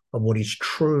of what is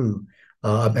true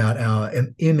about our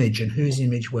image and whose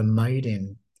image we're made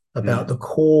in, about the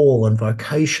call and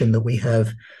vocation that we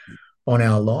have on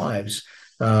our lives.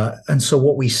 And so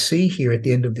what we see here at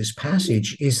the end of this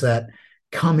passage is that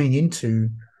coming into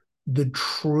the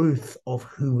truth of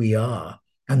who we are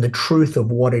and the truth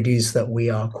of what it is that we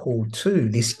are called to,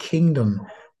 this kingdom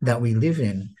that we live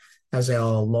in, as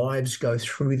our lives go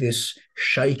through this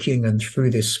shaking and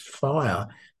through this fire.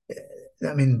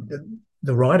 The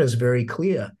writer's very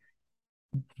clear.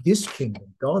 This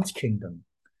kingdom, God's kingdom,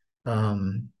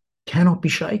 cannot be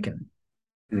shaken.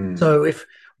 So if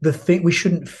we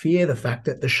shouldn't fear the fact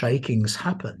that the shakings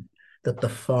happen, that the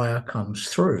fire comes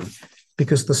through,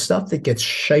 because the stuff that gets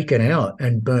shaken out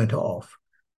and burnt off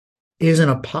isn't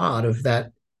a part of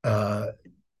that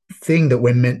thing that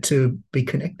we're meant to be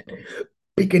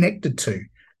connected to.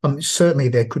 Certainly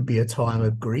there could be a time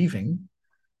of grieving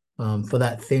for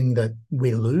that thing that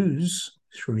we lose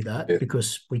through that,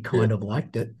 because we kind of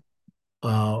liked it,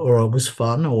 or it was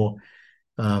fun, or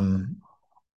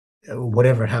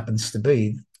whatever it happens to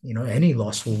be. Any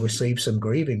loss will receive some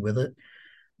grieving with it.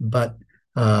 But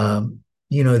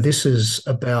this is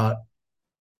about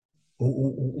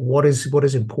what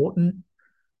is important,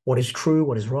 what is true,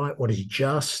 what is right, what is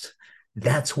just.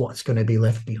 That's what's going to be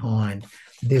left behind.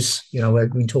 This,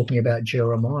 we've been talking about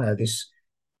Jeremiah, this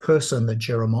person that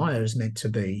Jeremiah is meant to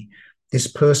be. this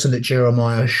person that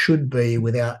Jeremiah should be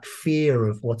without fear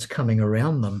of what's coming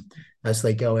around them as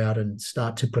they go out and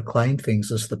start to proclaim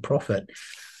things as the prophet.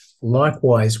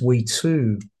 Likewise, we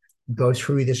too go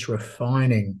through this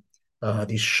refining,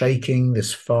 this shaking,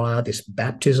 this fire, this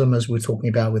baptism, as we we're talking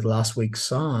about with last week's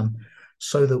psalm,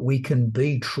 so that we can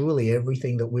be truly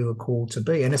everything that we were called to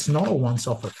be. And it's not a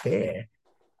once-off affair.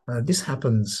 This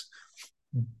happens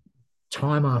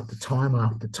time after time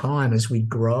after time as we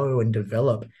grow and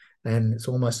develop. And it's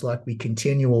almost like we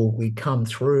come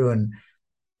through, and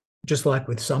just like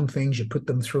with some things, you put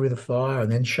them through the fire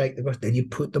and then shake the, then you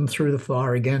put them through the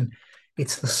fire again.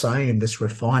 It's the same, this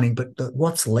refining, but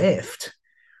what's left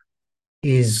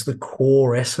is the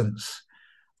core essence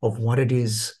of what it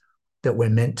is that we're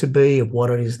meant to be, of what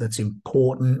it is that's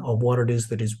important, of what it is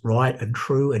that is right and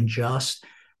true and just,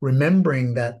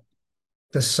 remembering that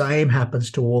the same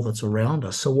happens to all that's around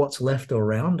us. So what's left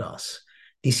around us?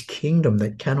 This kingdom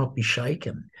that cannot be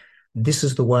shaken. This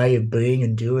is the way of being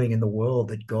and doing in the world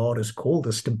that God has called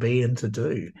us to be and to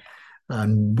do.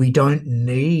 We don't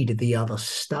need the other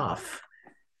stuff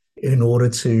in order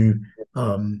to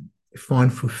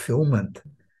find fulfillment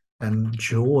and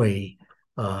joy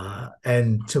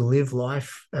and to live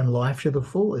life and life to the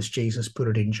full, as Jesus put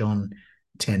it in John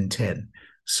 10:10.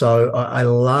 So I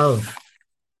love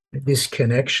this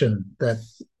connection that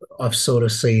I've sort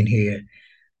of seen here,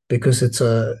 because it's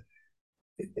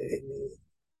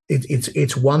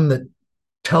one that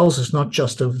tells us not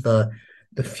just of the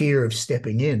fear of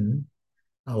stepping in,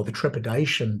 or the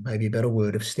trepidation, maybe a better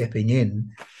word, of stepping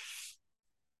in,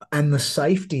 and the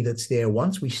safety that's there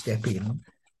once we step in,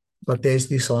 but there's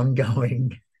this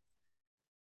ongoing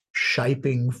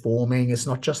shaping, forming. It's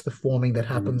not just the forming that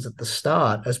happens at the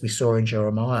start, as we saw in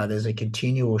Jeremiah. There's a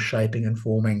continual shaping and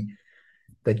forming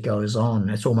that goes on.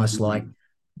 It's almost like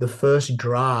the first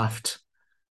draft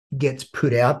gets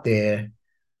put out there,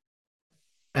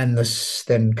 and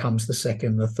then comes the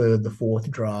second, the third, the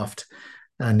fourth draft,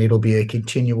 and it'll be a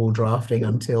continual drafting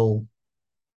until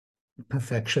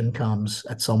perfection comes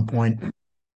at some point.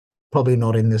 Probably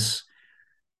not in this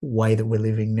way that we're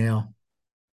living now,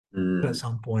 but at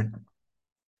some point.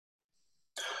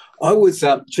 I was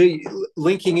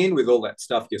linking in with all that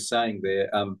stuff you're saying there.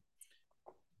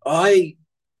 I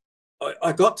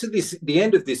got to the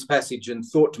end of this passage and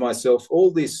thought to myself,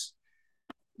 all this,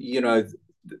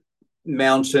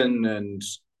 mountain and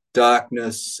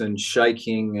darkness and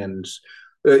shaking, and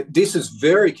this is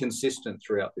very consistent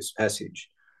throughout this passage.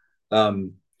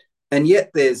 And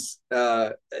yet there's,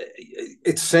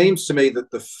 it seems to me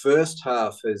that the first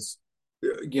half is,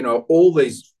 all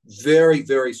these very,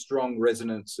 very strong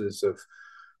resonances of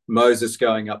Moses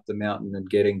going up the mountain and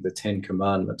getting the 10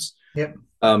 Commandments. Yep.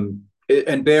 And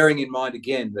bearing in mind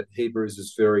again that Hebrews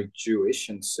is very Jewish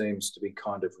and seems to be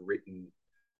kind of written,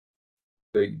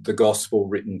 the gospel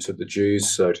written to the Jews,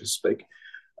 so to speak.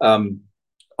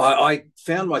 I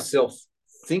found myself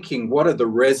thinking, what are the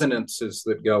resonances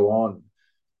that go on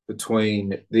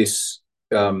between this,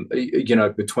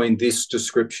 between this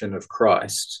description of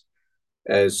Christ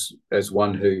as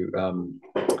one who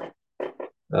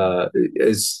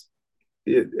as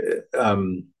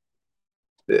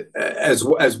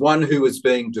one who is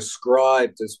being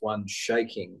described as one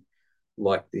shaking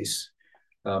like this,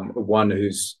 one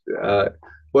who's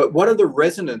what are the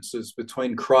resonances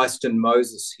between Christ and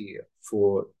Moses here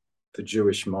for the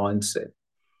Jewish mindset?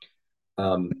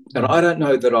 And I don't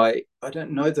know that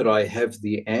I have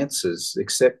the answers,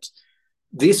 except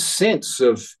this sense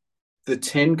of the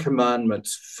 10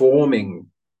 Commandments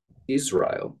forming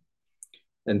Israel,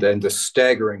 and then the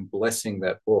staggering blessing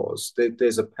that was.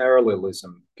 There's a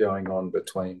parallelism going on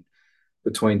between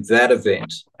that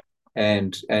event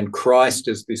and Christ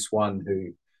as this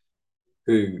one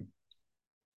who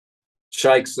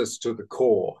shakes us to the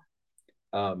core,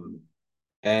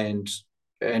 and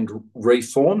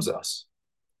reforms us.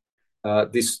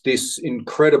 This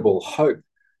incredible hope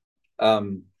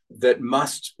that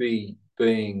must be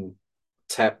being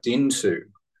tapped into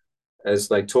as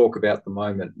they talk about the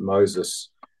moment Moses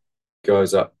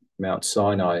goes up Mount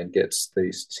Sinai and gets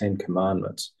these 10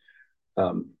 Commandments,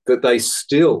 that they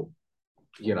still,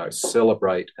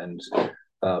 celebrate and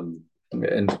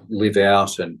live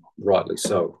out, and rightly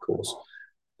so, of course.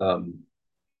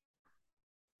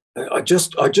 I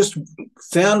just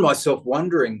found myself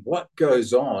wondering what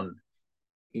goes on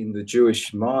in the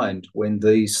Jewish mind when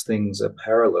these things are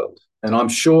paralleled. And I'm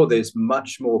sure there's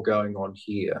much more going on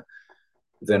here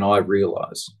than I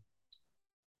realise.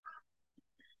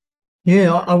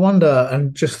 Yeah, I wonder,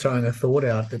 I'm just throwing a thought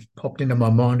out that popped into my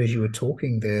mind as you were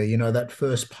talking there, that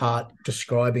first part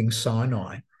describing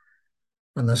Sinai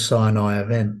and the Sinai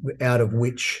event, out of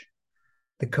which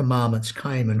the commandments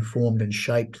came and formed and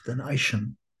shaped the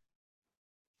nation.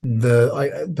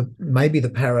 Maybe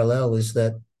the parallel is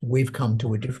that we've come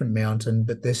to a different mountain,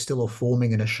 but there's still a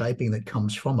forming and a shaping that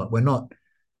comes from it. We're not.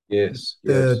 Yes.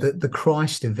 The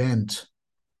Christ event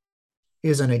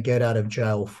isn't a get out of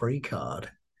jail free card.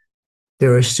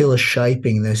 There is still a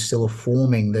shaping, there's still a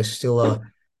forming, there's still a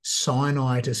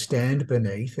Sinai to stand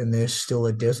beneath, and there's still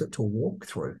a desert to walk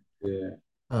through. Yeah.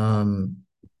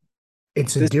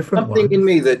 It's a different one. There's something in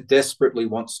me that desperately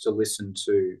wants to listen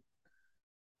to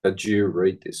a Jew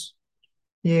read this.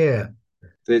 Yeah.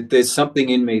 There's something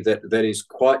in me that is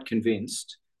quite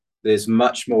convinced there's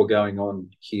much more going on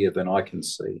here than I can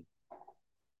see.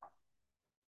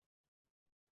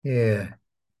 Yeah.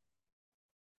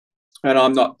 And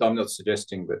I'm not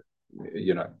suggesting that,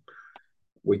 you know,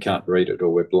 we can't read it or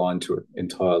we're blind to it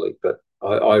entirely, but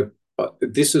I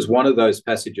this is one of those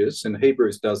passages, and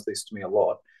Hebrews does this to me a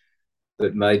lot,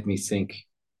 that made me think,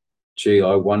 gee,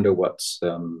 I wonder what's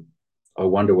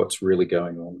really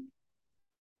going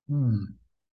on.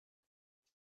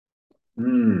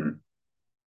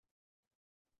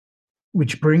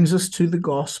 Which brings us to the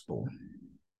gospel.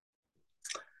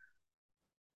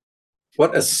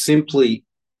 What a simply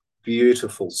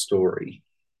beautiful story.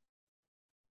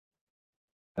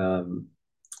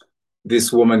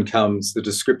 This woman comes, the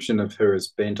description of her is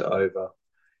bent over,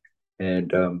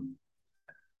 and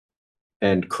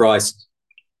Christ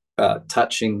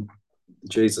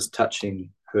Jesus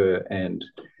touching her, and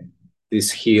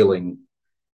this healing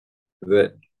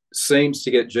that seems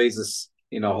to get Jesus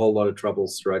in a whole lot of trouble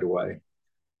straight away.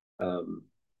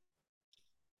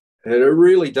 It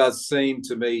really does seem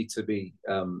to me to be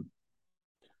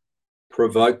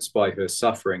provoked by her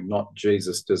suffering, not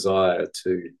Jesus' desire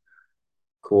to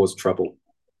cause trouble.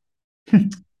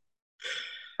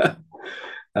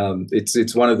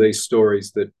 It's one of these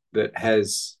stories that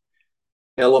has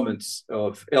elements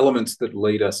that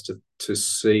lead us to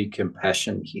see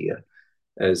compassion here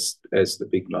as the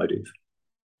big motive.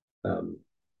 And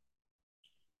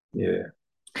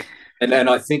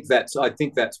I think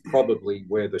that's probably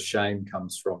where the shame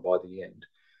comes from by the end.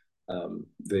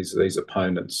 These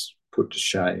opponents put to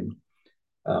shame.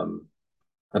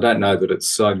 I don't know that it's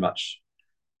so much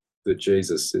that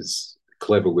Jesus is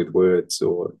clever with words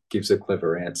or gives a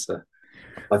clever answer.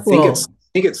 I think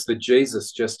it's that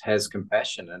Jesus just has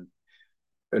compassion,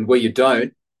 and where you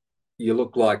don't, you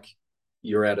look like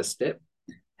you're out of step.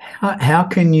 How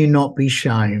can you not be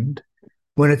shamed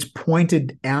when it's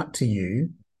pointed out to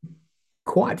you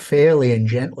quite fairly and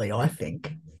gently, I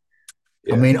think?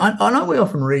 Yeah. I mean, I know we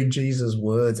often read Jesus'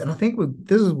 words, and I think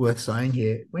this is worth saying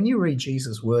here. When you read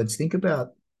Jesus' words, think about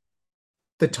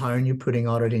the tone you're putting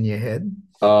on it in your head.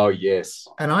 Oh, yes.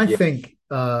 And I think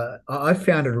I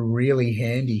found it a really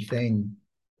handy thing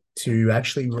to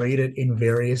actually read it in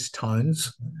various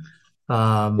tones.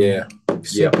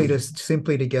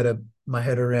 Simply to get my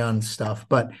head around stuff.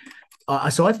 But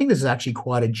so I think this is actually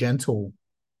quite a gentle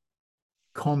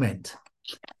comment.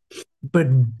 But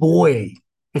boy,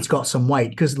 it's got some weight,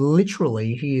 because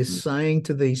literally he is saying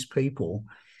to these people,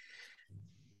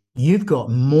 you've got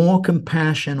more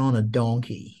compassion on a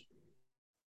donkey,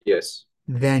 yes,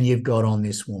 than you've got on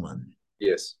this woman.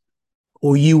 Yes.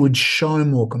 Or you would show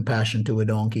more compassion to a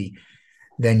donkey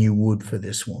than you would for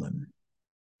this woman.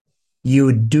 You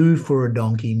would do for a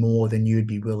donkey more than you'd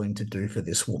be willing to do for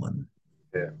this woman.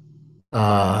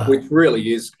 Yeah. Which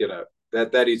really is,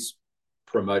 that is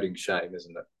promoting shame,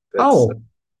 isn't it?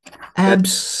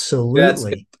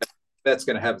 Absolutely. That's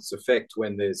going to have its effect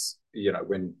when there's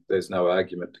no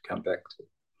argument to come back to.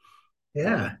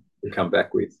 Yeah. To come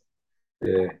back with.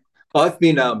 Yeah. I've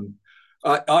been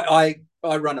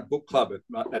I run a book club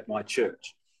at my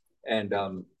church, and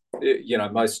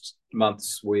most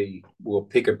months we will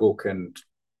pick a book, and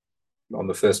on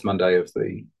the first Monday of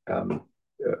the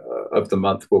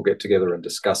month we'll get together and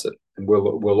discuss it, and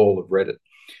we'll all have read it.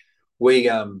 We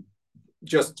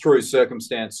just through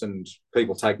circumstance and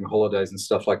people taking holidays and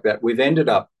stuff like that, we've ended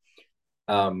up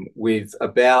with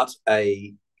about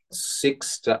a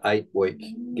 6 to 8 week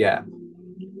gap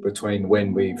between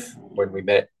when we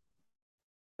met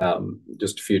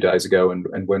just a few days ago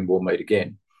and when we'll meet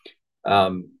again.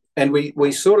 And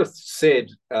we sort of said,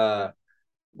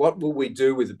 what will we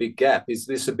do with a big gap? Is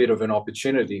this a bit of an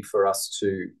opportunity for us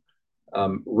to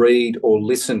read or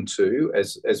listen to,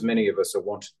 as many of us are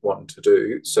wanting to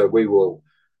do? So we will.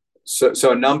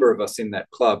 So a number of us in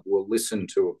that club will listen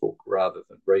to a book rather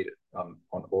than read it on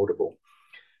Audible.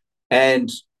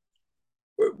 And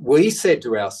we said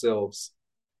to ourselves,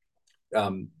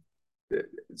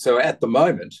 so at the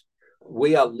moment,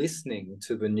 we are listening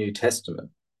to the New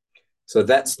Testament. So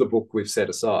that's the book we've set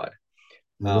aside.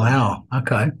 Wow.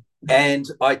 Okay. And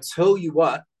I tell you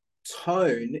what,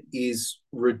 tone is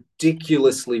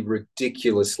ridiculously,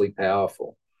 ridiculously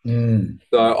powerful. So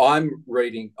I'm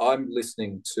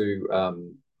listening to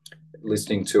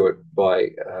it by,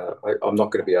 I'm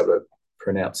not going to be able to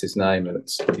pronounce his name, and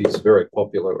he's very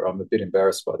popular. I'm a bit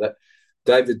embarrassed by that.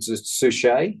 David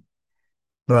Suchet,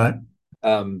 right,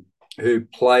 who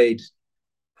played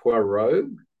Poirot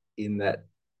in that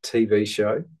TV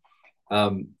show.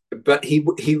 But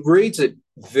he reads it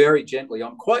very gently.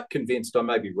 I'm quite convinced, I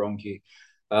may be wrong here,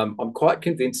 I'm quite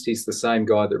convinced he's the same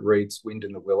guy that reads Wind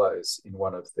in the Willows in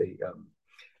one of the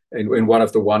in one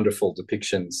of the wonderful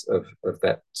depictions of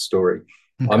that story.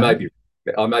 Okay.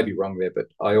 I may be wrong there, but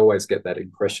I always get that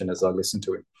impression as I listen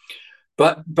to him.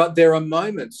 But there are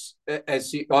moments,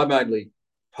 I'm only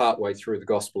partway through the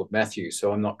Gospel of Matthew,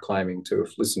 so I'm not claiming to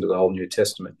have listened to the whole New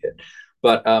Testament yet.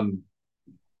 But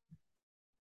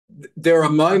there are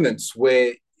moments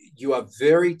where you are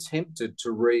very tempted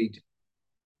to read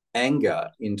anger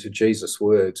into Jesus'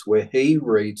 words, where he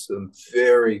reads them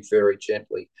very, very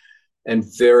gently and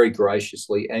very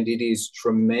graciously, and it is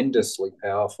tremendously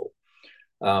powerful.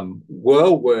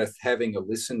 Well worth having a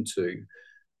listen to,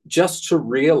 just to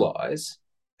realise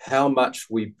how much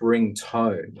we bring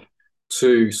tone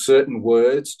to certain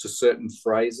words, to certain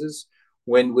phrases,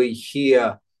 when we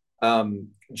hear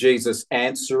Jesus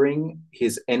answering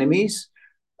his enemies.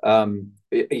 How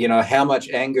much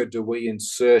anger do we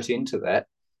insert into that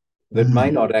may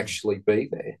not actually be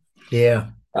there? Yeah.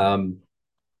 One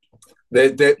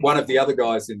of the other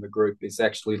guys in the group is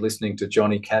actually listening to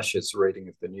Johnny Cash's reading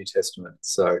of the New Testament.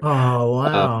 So, oh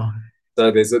wow!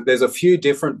 So there's a few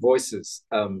different voices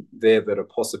there that are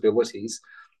possibilities,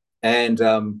 and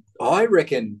I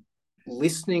reckon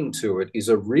listening to it is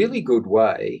a really good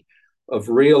way of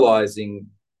realizing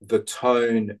the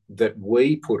tone that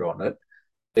we put on it,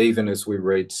 even as we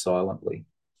read silently.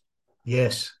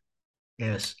 Yes.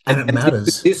 Yes, and it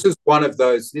matters. This is one of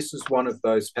those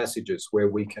passages where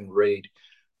we can read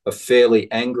a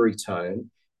fairly angry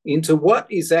tone into what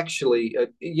is actually,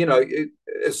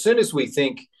 as soon as we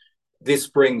think this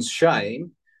brings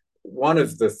shame, one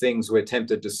of the things we're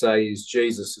tempted to say is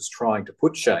Jesus is trying to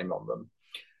put shame on them.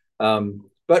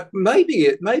 But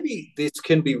maybe this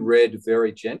can be read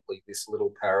very gently. This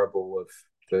little parable of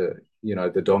the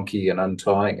donkey and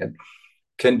untying it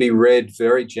can be read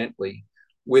very gently,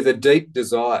 with a deep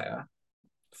desire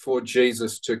for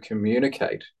Jesus to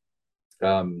communicate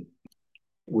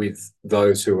with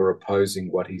those who are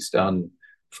opposing what he's done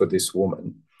for this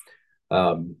woman,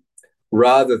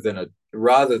 rather than a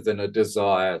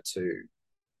desire to,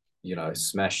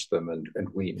 smash them and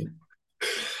win.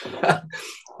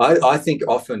 I think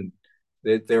often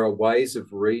there are ways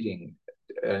of reading,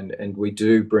 and we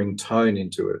do bring tone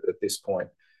into it at this point,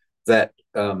 that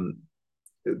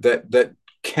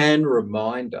can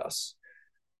remind us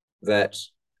that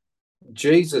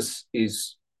Jesus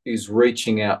is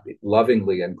reaching out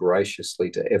lovingly and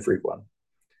graciously to everyone.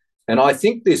 And I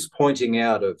think this pointing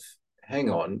out of,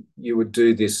 hang on, you would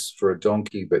do this for a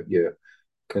donkey, but you're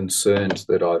concerned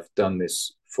that I've done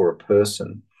this for a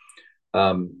person.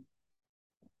 I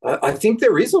think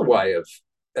there is a way of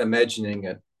imagining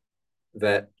it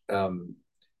that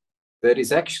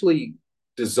is actually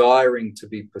desiring to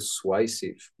be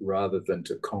persuasive rather than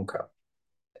to conquer.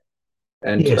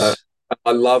 And yes.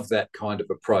 I love that kind of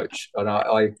approach. And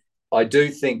I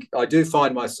do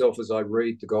find myself, as I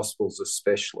read the Gospels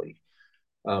especially,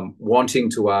 wanting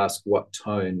to ask what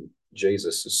tone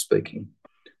Jesus is speaking,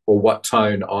 or what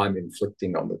tone I'm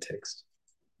inflicting on the text.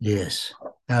 Yes,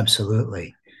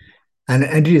 absolutely. And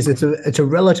it's a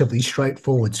relatively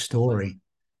straightforward story.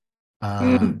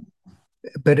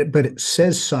 But it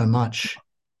says so much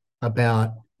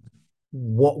about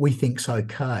what we think's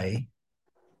okay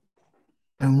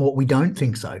and what we don't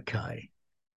think's okay,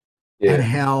 and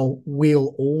how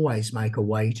we'll always make a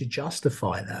way to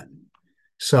justify that.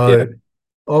 So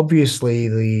obviously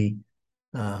the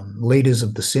leaders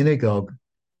of the synagogue,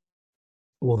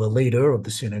 or the leader of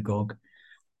the synagogue,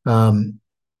 doesn't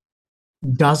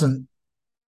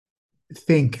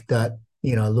think that,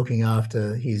 looking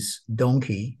after his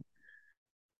donkey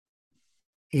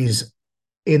is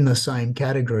in the same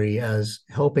category as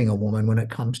helping a woman when it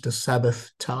comes to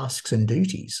Sabbath tasks and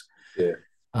duties. Yeah.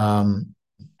 And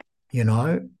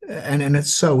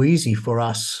it's so easy for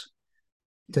us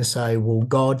to say, well,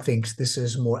 God thinks this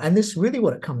is more, and this is really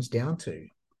what it comes down to.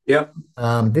 Yeah.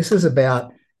 This is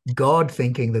about God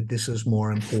thinking that this is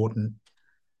more important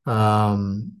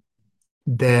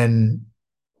than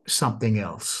something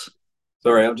else.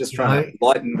 Sorry, I'm just trying to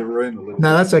lighten the room a little bit.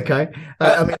 No, that's okay.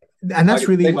 And that's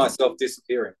really see myself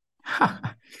disappearing.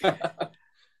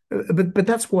 But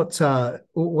that's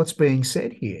what's being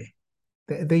said here.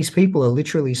 These people are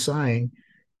literally saying,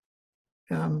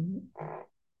 um,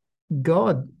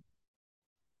 God,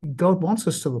 God wants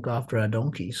us to look after our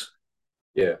donkeys,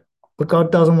 Yeah. but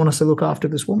God doesn't want us to look after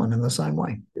this woman in the same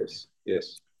way. Yes.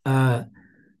 Yes. Uh,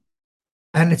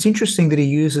 and it's interesting that he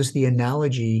uses the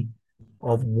analogy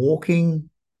of walking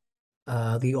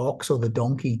the ox or the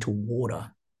donkey to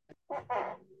water.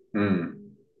 Mm.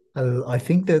 I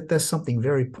think that there's something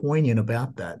very poignant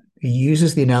about that. He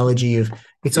uses the analogy of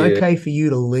it's Yeah. okay for you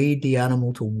to lead the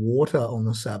animal to water on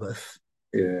the Sabbath.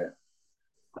 Yeah.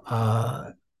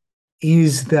 Uh,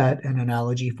 is that an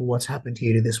analogy for what's happened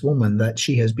here to this woman, that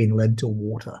she has been led to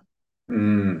water,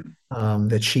 Mm.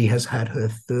 that she has had her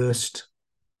thirst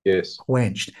Yes.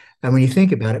 quenched? And when you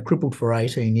think about it, crippled for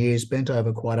 18 years, bent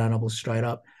over, quite unable, straight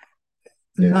up,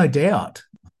 Yeah. no doubt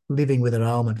living with an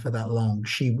ailment for that long,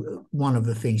 one of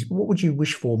the things, what would you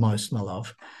wish for most, my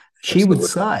love? She would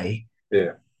Absolutely. say,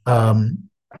 Yeah. um,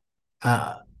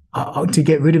 to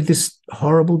get rid of this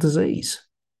horrible disease.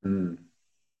 Mm.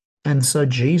 And so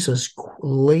Jesus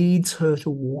leads her to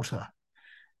water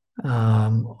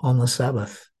on the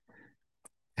Sabbath.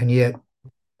 And yet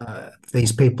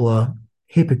these people are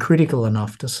hypocritical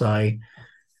enough to say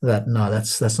that, no,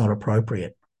 that's not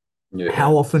appropriate. Yeah.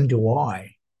 How often do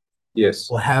I, Yes.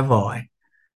 or have I, Yes.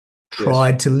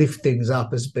 tried to lift things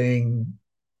up as being,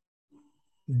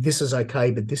 this is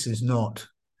okay, but this is not?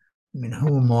 I mean,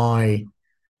 who am I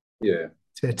Yeah.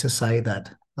 to say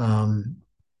that?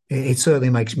 It certainly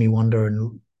makes me wonder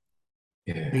and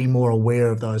Yeah. be more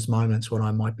aware of those moments when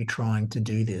I might be trying to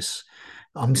do this.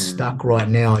 I'm Mm. stuck right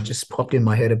now. It just popped in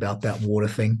my head about that water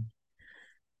thing.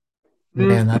 Mm.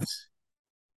 Man,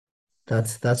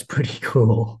 that's pretty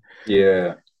cool.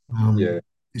 Yeah. Yeah.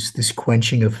 This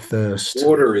quenching of thirst.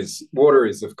 Water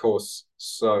is of course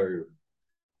so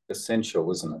essential,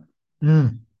 isn't it?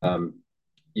 Mm,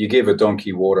 You give a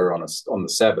donkey water on the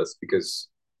Sabbath because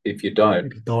if you you don't,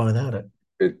 could die without it.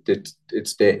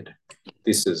 it's dead.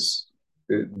 This is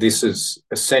this is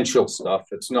essential stuff.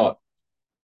 It's not,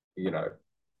 you know,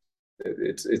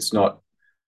 it's not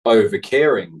over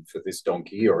caring for this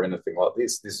donkey or anything like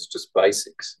this. This is just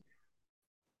basics.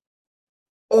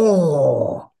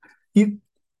 Oh, you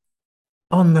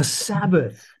on the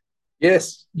Sabbath,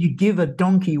 Yes, you give a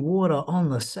donkey water on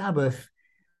the Sabbath.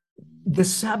 The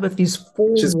Sabbath is which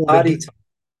for is water party time.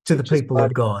 to the Which is people of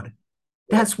party. God.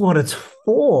 Yeah. That's what it's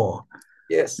for.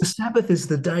 The Yes. Sabbath is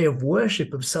the day of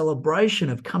worship, of celebration,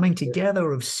 of coming Yeah.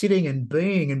 together, of sitting and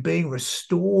being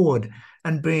restored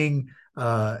and being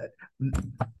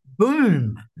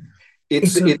boom.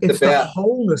 It's It's the about.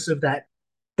 wholeness of that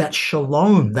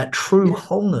shalom, that true Yes.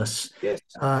 wholeness Yes.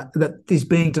 that is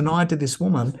being denied to this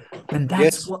woman, and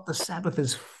that's Yes. what the Sabbath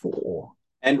is for.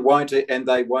 And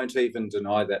they won't even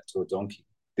deny that to a donkey.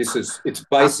 It's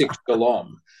basic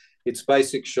shalom. It's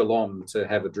basic shalom to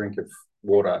have a drink of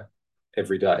water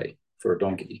every day for a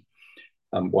donkey.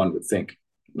 One would think.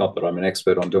 Not that I'm an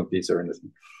expert on donkeys or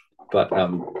anything, but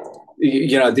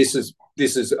this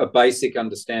is a basic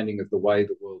understanding of the way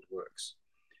the world works.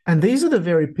 And these are the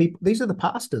very people. These are the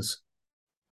pastors.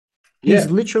 He's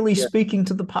Yeah. literally Yeah. speaking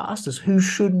to the pastors who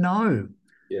should know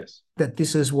Yes. that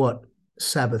this is what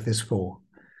Sabbath is for.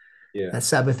 Yeah. That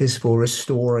Sabbath is for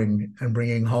restoring and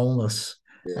bringing wholeness.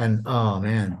 Yeah. And oh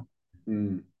man,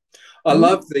 Mm. I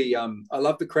love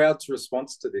the crowd's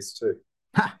response to this too.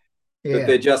 ha, That yeah,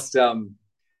 they're just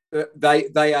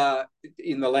they are,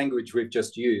 in the language we've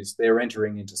just used, they're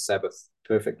entering into Sabbath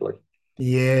perfectly.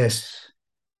 yes.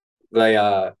 They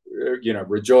are,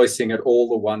 rejoicing at all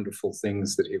the wonderful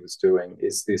things that he was doing.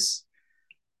 Is this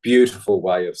beautiful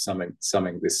way of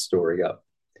summing this story up?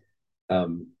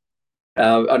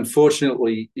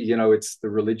 Unfortunately, it's the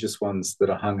religious ones that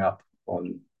are hung up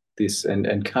on this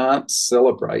and can't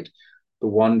celebrate the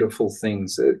wonderful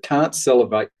things. Can't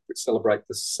celebrate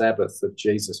the Sabbath of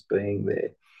Jesus being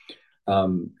there,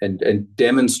 and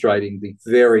demonstrating the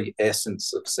very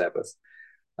essence of Sabbath.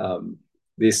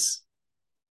 This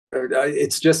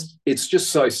it's just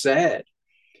so sad,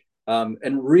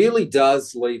 and really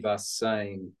does leaves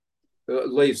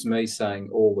me saying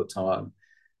all the time,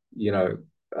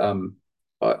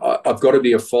 I've got to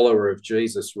be a follower of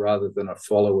Jesus rather than a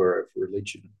follower of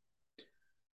religion.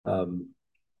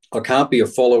 I can't be a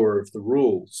follower of the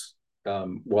rules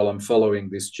while I'm following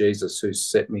this Jesus who's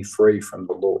set me free from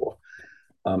the law.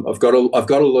 I've got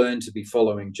to learn to be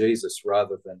following Jesus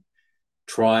rather than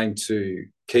trying to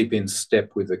keep in step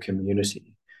with a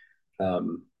community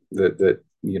that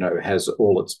has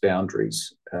all its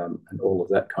boundaries, and all of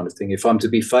that kind of thing. If I'm to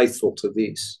be faithful to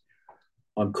this,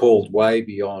 I'm called way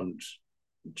beyond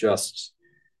just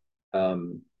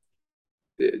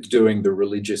doing the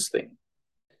religious thing.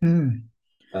 Mm.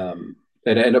 And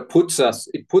it puts us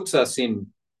in,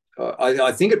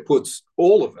 I think it puts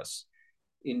all of us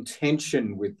in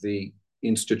tension with the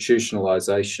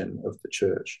institutionalization of the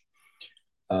church.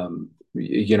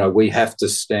 We have to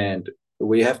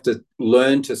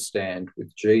learn to stand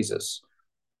with Jesus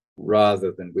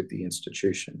rather than with the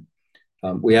institution.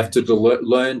 We have to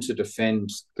learn to defend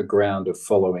the ground of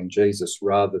following Jesus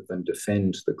rather than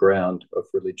defend the ground of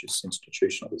religious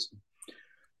institutionalism.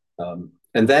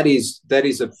 And that is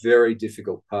a very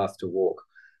difficult path to walk.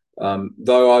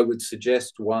 Though I would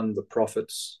suggest one the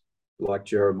prophets like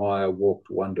Jeremiah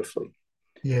walked wonderfully.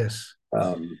 Yes.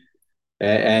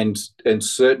 And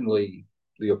certainly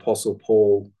the Apostle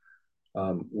Paul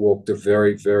walked a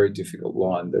very, very difficult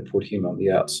line that put him on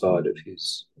the outside of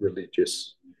his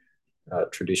religious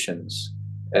traditions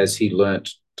as he learnt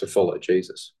to follow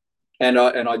Jesus. And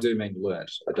I do mean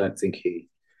learnt. I don't think he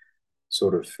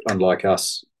sort of, unlike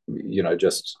us,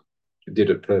 just did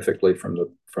it perfectly from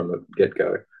the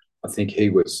get-go. I think he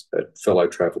was a fellow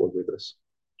traveller with us.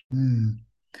 Mm.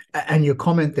 And your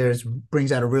comment there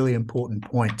brings out a really important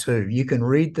point too. You can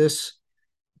read this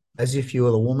as if you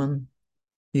were the woman.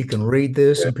 You can read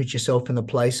this and put yourself in the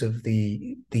place of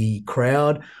the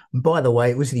crowd. And by the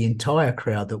way, it was the entire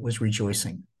crowd that was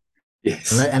rejoicing.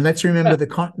 Yes. And let's remember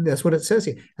that's what it says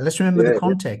here. And let's remember the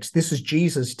context. This is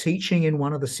Jesus teaching in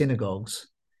one of the synagogues.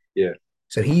 Yeah.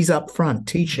 So he's up front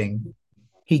teaching.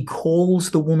 He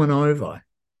calls the woman over,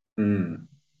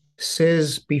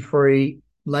 says, "Be free,"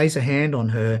 lays a hand on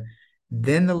her.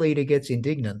 Then the leader gets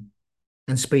indignant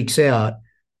and speaks out.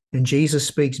 And Jesus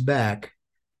speaks back.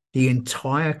 The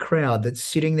entire crowd that's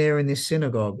sitting there in this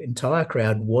synagogue, entire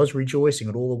crowd was rejoicing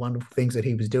at all the wonderful things that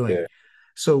he was doing. Yeah.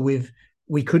 So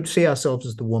we could see ourselves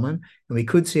as the woman and we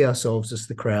could see ourselves as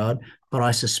the crowd, but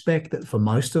I suspect that for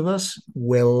most of us,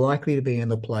 we're likely to be in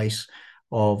the place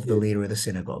of the leader of the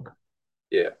synagogue.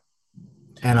 Yeah.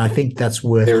 And I think that's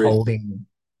worth holding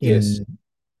in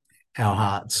our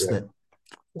hearts. Yeah.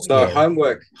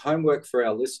 Homework for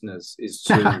our listeners is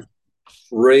to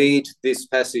read this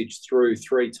passage through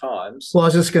 3 times. Well, I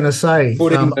was just going to say,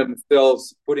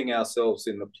 putting ourselves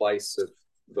in the place of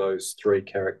those 3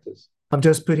 characters. I've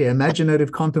just put here imaginative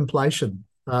contemplation.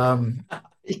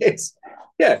 Yes,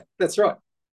 yeah, that's right.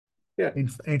 Yeah.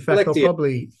 In fact,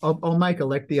 I'll make a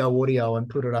Lectio audio and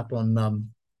put it up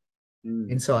on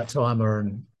Insight Timer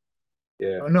and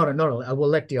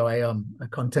Lectio, a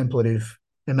contemplative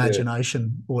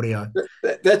imagination audio.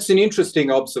 That's an interesting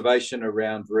observation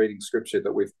around reading scripture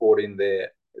that we've brought in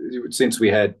there, since we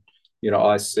had,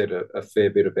 I said a fair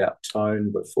bit about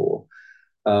tone before.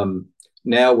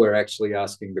 Now we're actually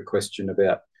asking the question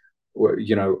about,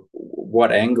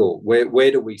 what angle,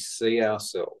 where do we see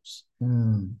ourselves?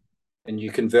 And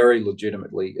you can very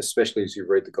legitimately, especially as you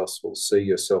read the Gospels, see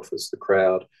yourself as the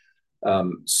crowd,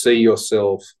 see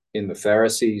yourself in the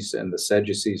Pharisees and the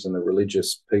Sadducees and the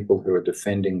religious people who are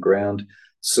defending ground,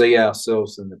 see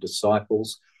ourselves in the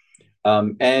disciples.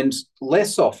 And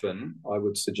less often, I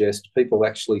would suggest, people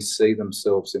actually see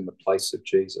themselves in the place of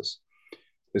Jesus.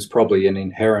 There's probably an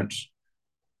inherent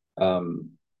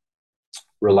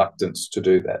reluctance to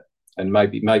do that. And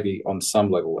maybe on some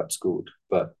level that's good,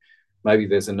 but maybe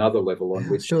there's another level on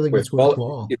which if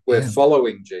we're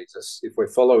following Jesus,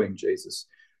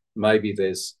 maybe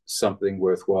there's something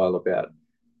worthwhile about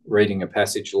reading a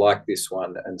passage like this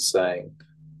one and saying,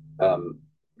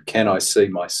 can I see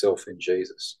myself in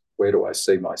Jesus? Where do I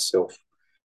see myself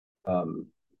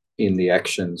in the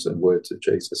actions and words of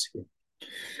Jesus here?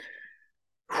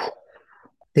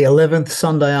 The 11th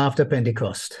Sunday after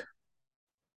Pentecost.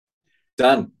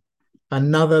 Done.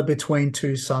 Another between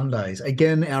 2 Sundays.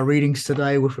 Again, our readings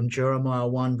today were from Jeremiah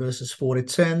 1 verses 4 to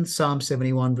 10, Psalm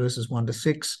 71 verses 1 to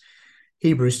 6,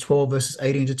 Hebrews 12 verses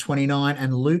 18 to 29,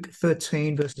 and Luke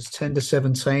 13 verses 10 to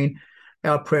 17.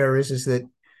 Our prayer is that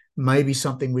maybe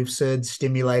something we've said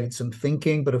stimulated some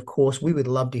thinking, but of course we would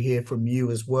love to hear from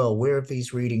you as well. Where have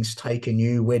these readings taken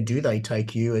you? Where do they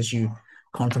take you as you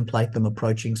contemplate them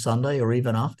approaching Sunday or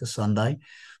even after Sunday?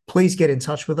 Please get in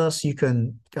touch with us. You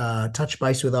can touch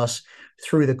base with us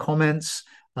through the comments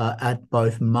at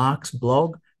both Mark's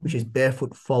blog, which is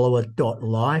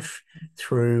barefootfollower.life,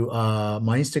 through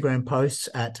my Instagram posts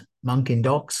at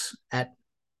monkindocs,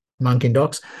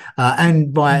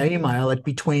 and via email at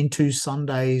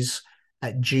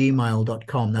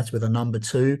between2sundays@gmail.com. That's with a number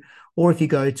 2. Or if you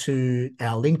go to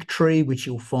our link tree, which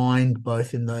you'll find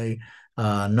both in the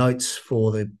notes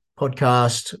for the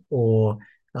podcast or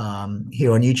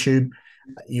here on YouTube,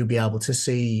 you'll be able to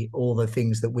see all the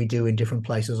things that we do in different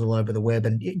places all over the web.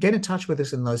 And get in touch with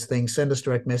us in those things. Send us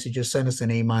direct messages, send us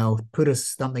an email, put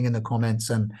us something in the comments,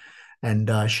 and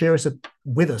share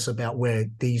with us about where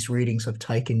these readings have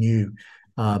taken you,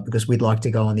 because we'd like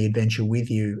to go on the adventure with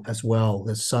you as well.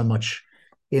 There's so much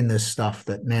in this stuff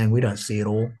that, man, we don't see it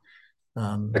all.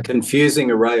 A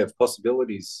confusing array of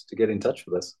possibilities to get in touch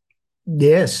with us.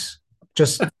 Yes,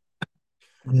 just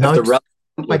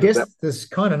I guess there's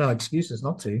kind of no excuses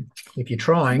not to if you're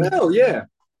trying. Well, yeah,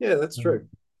 that's true.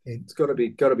 It's got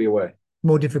to be a way.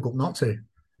 More difficult not to,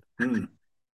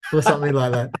 or something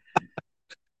like that.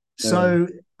 So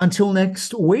until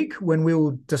next week, when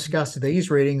we'll discuss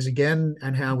these readings again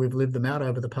and how we've lived them out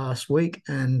over the past week,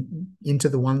 and into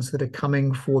the ones that are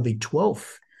coming for the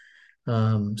 12th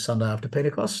Sunday after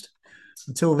Pentecost.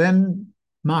 Until then,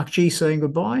 Mark G saying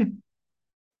goodbye.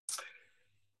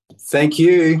 Thank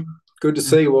you. Good to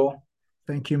see you all.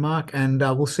 Thank you, Mark. And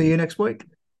we'll see you next week.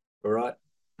 All right.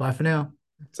 Bye for now.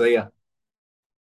 See ya.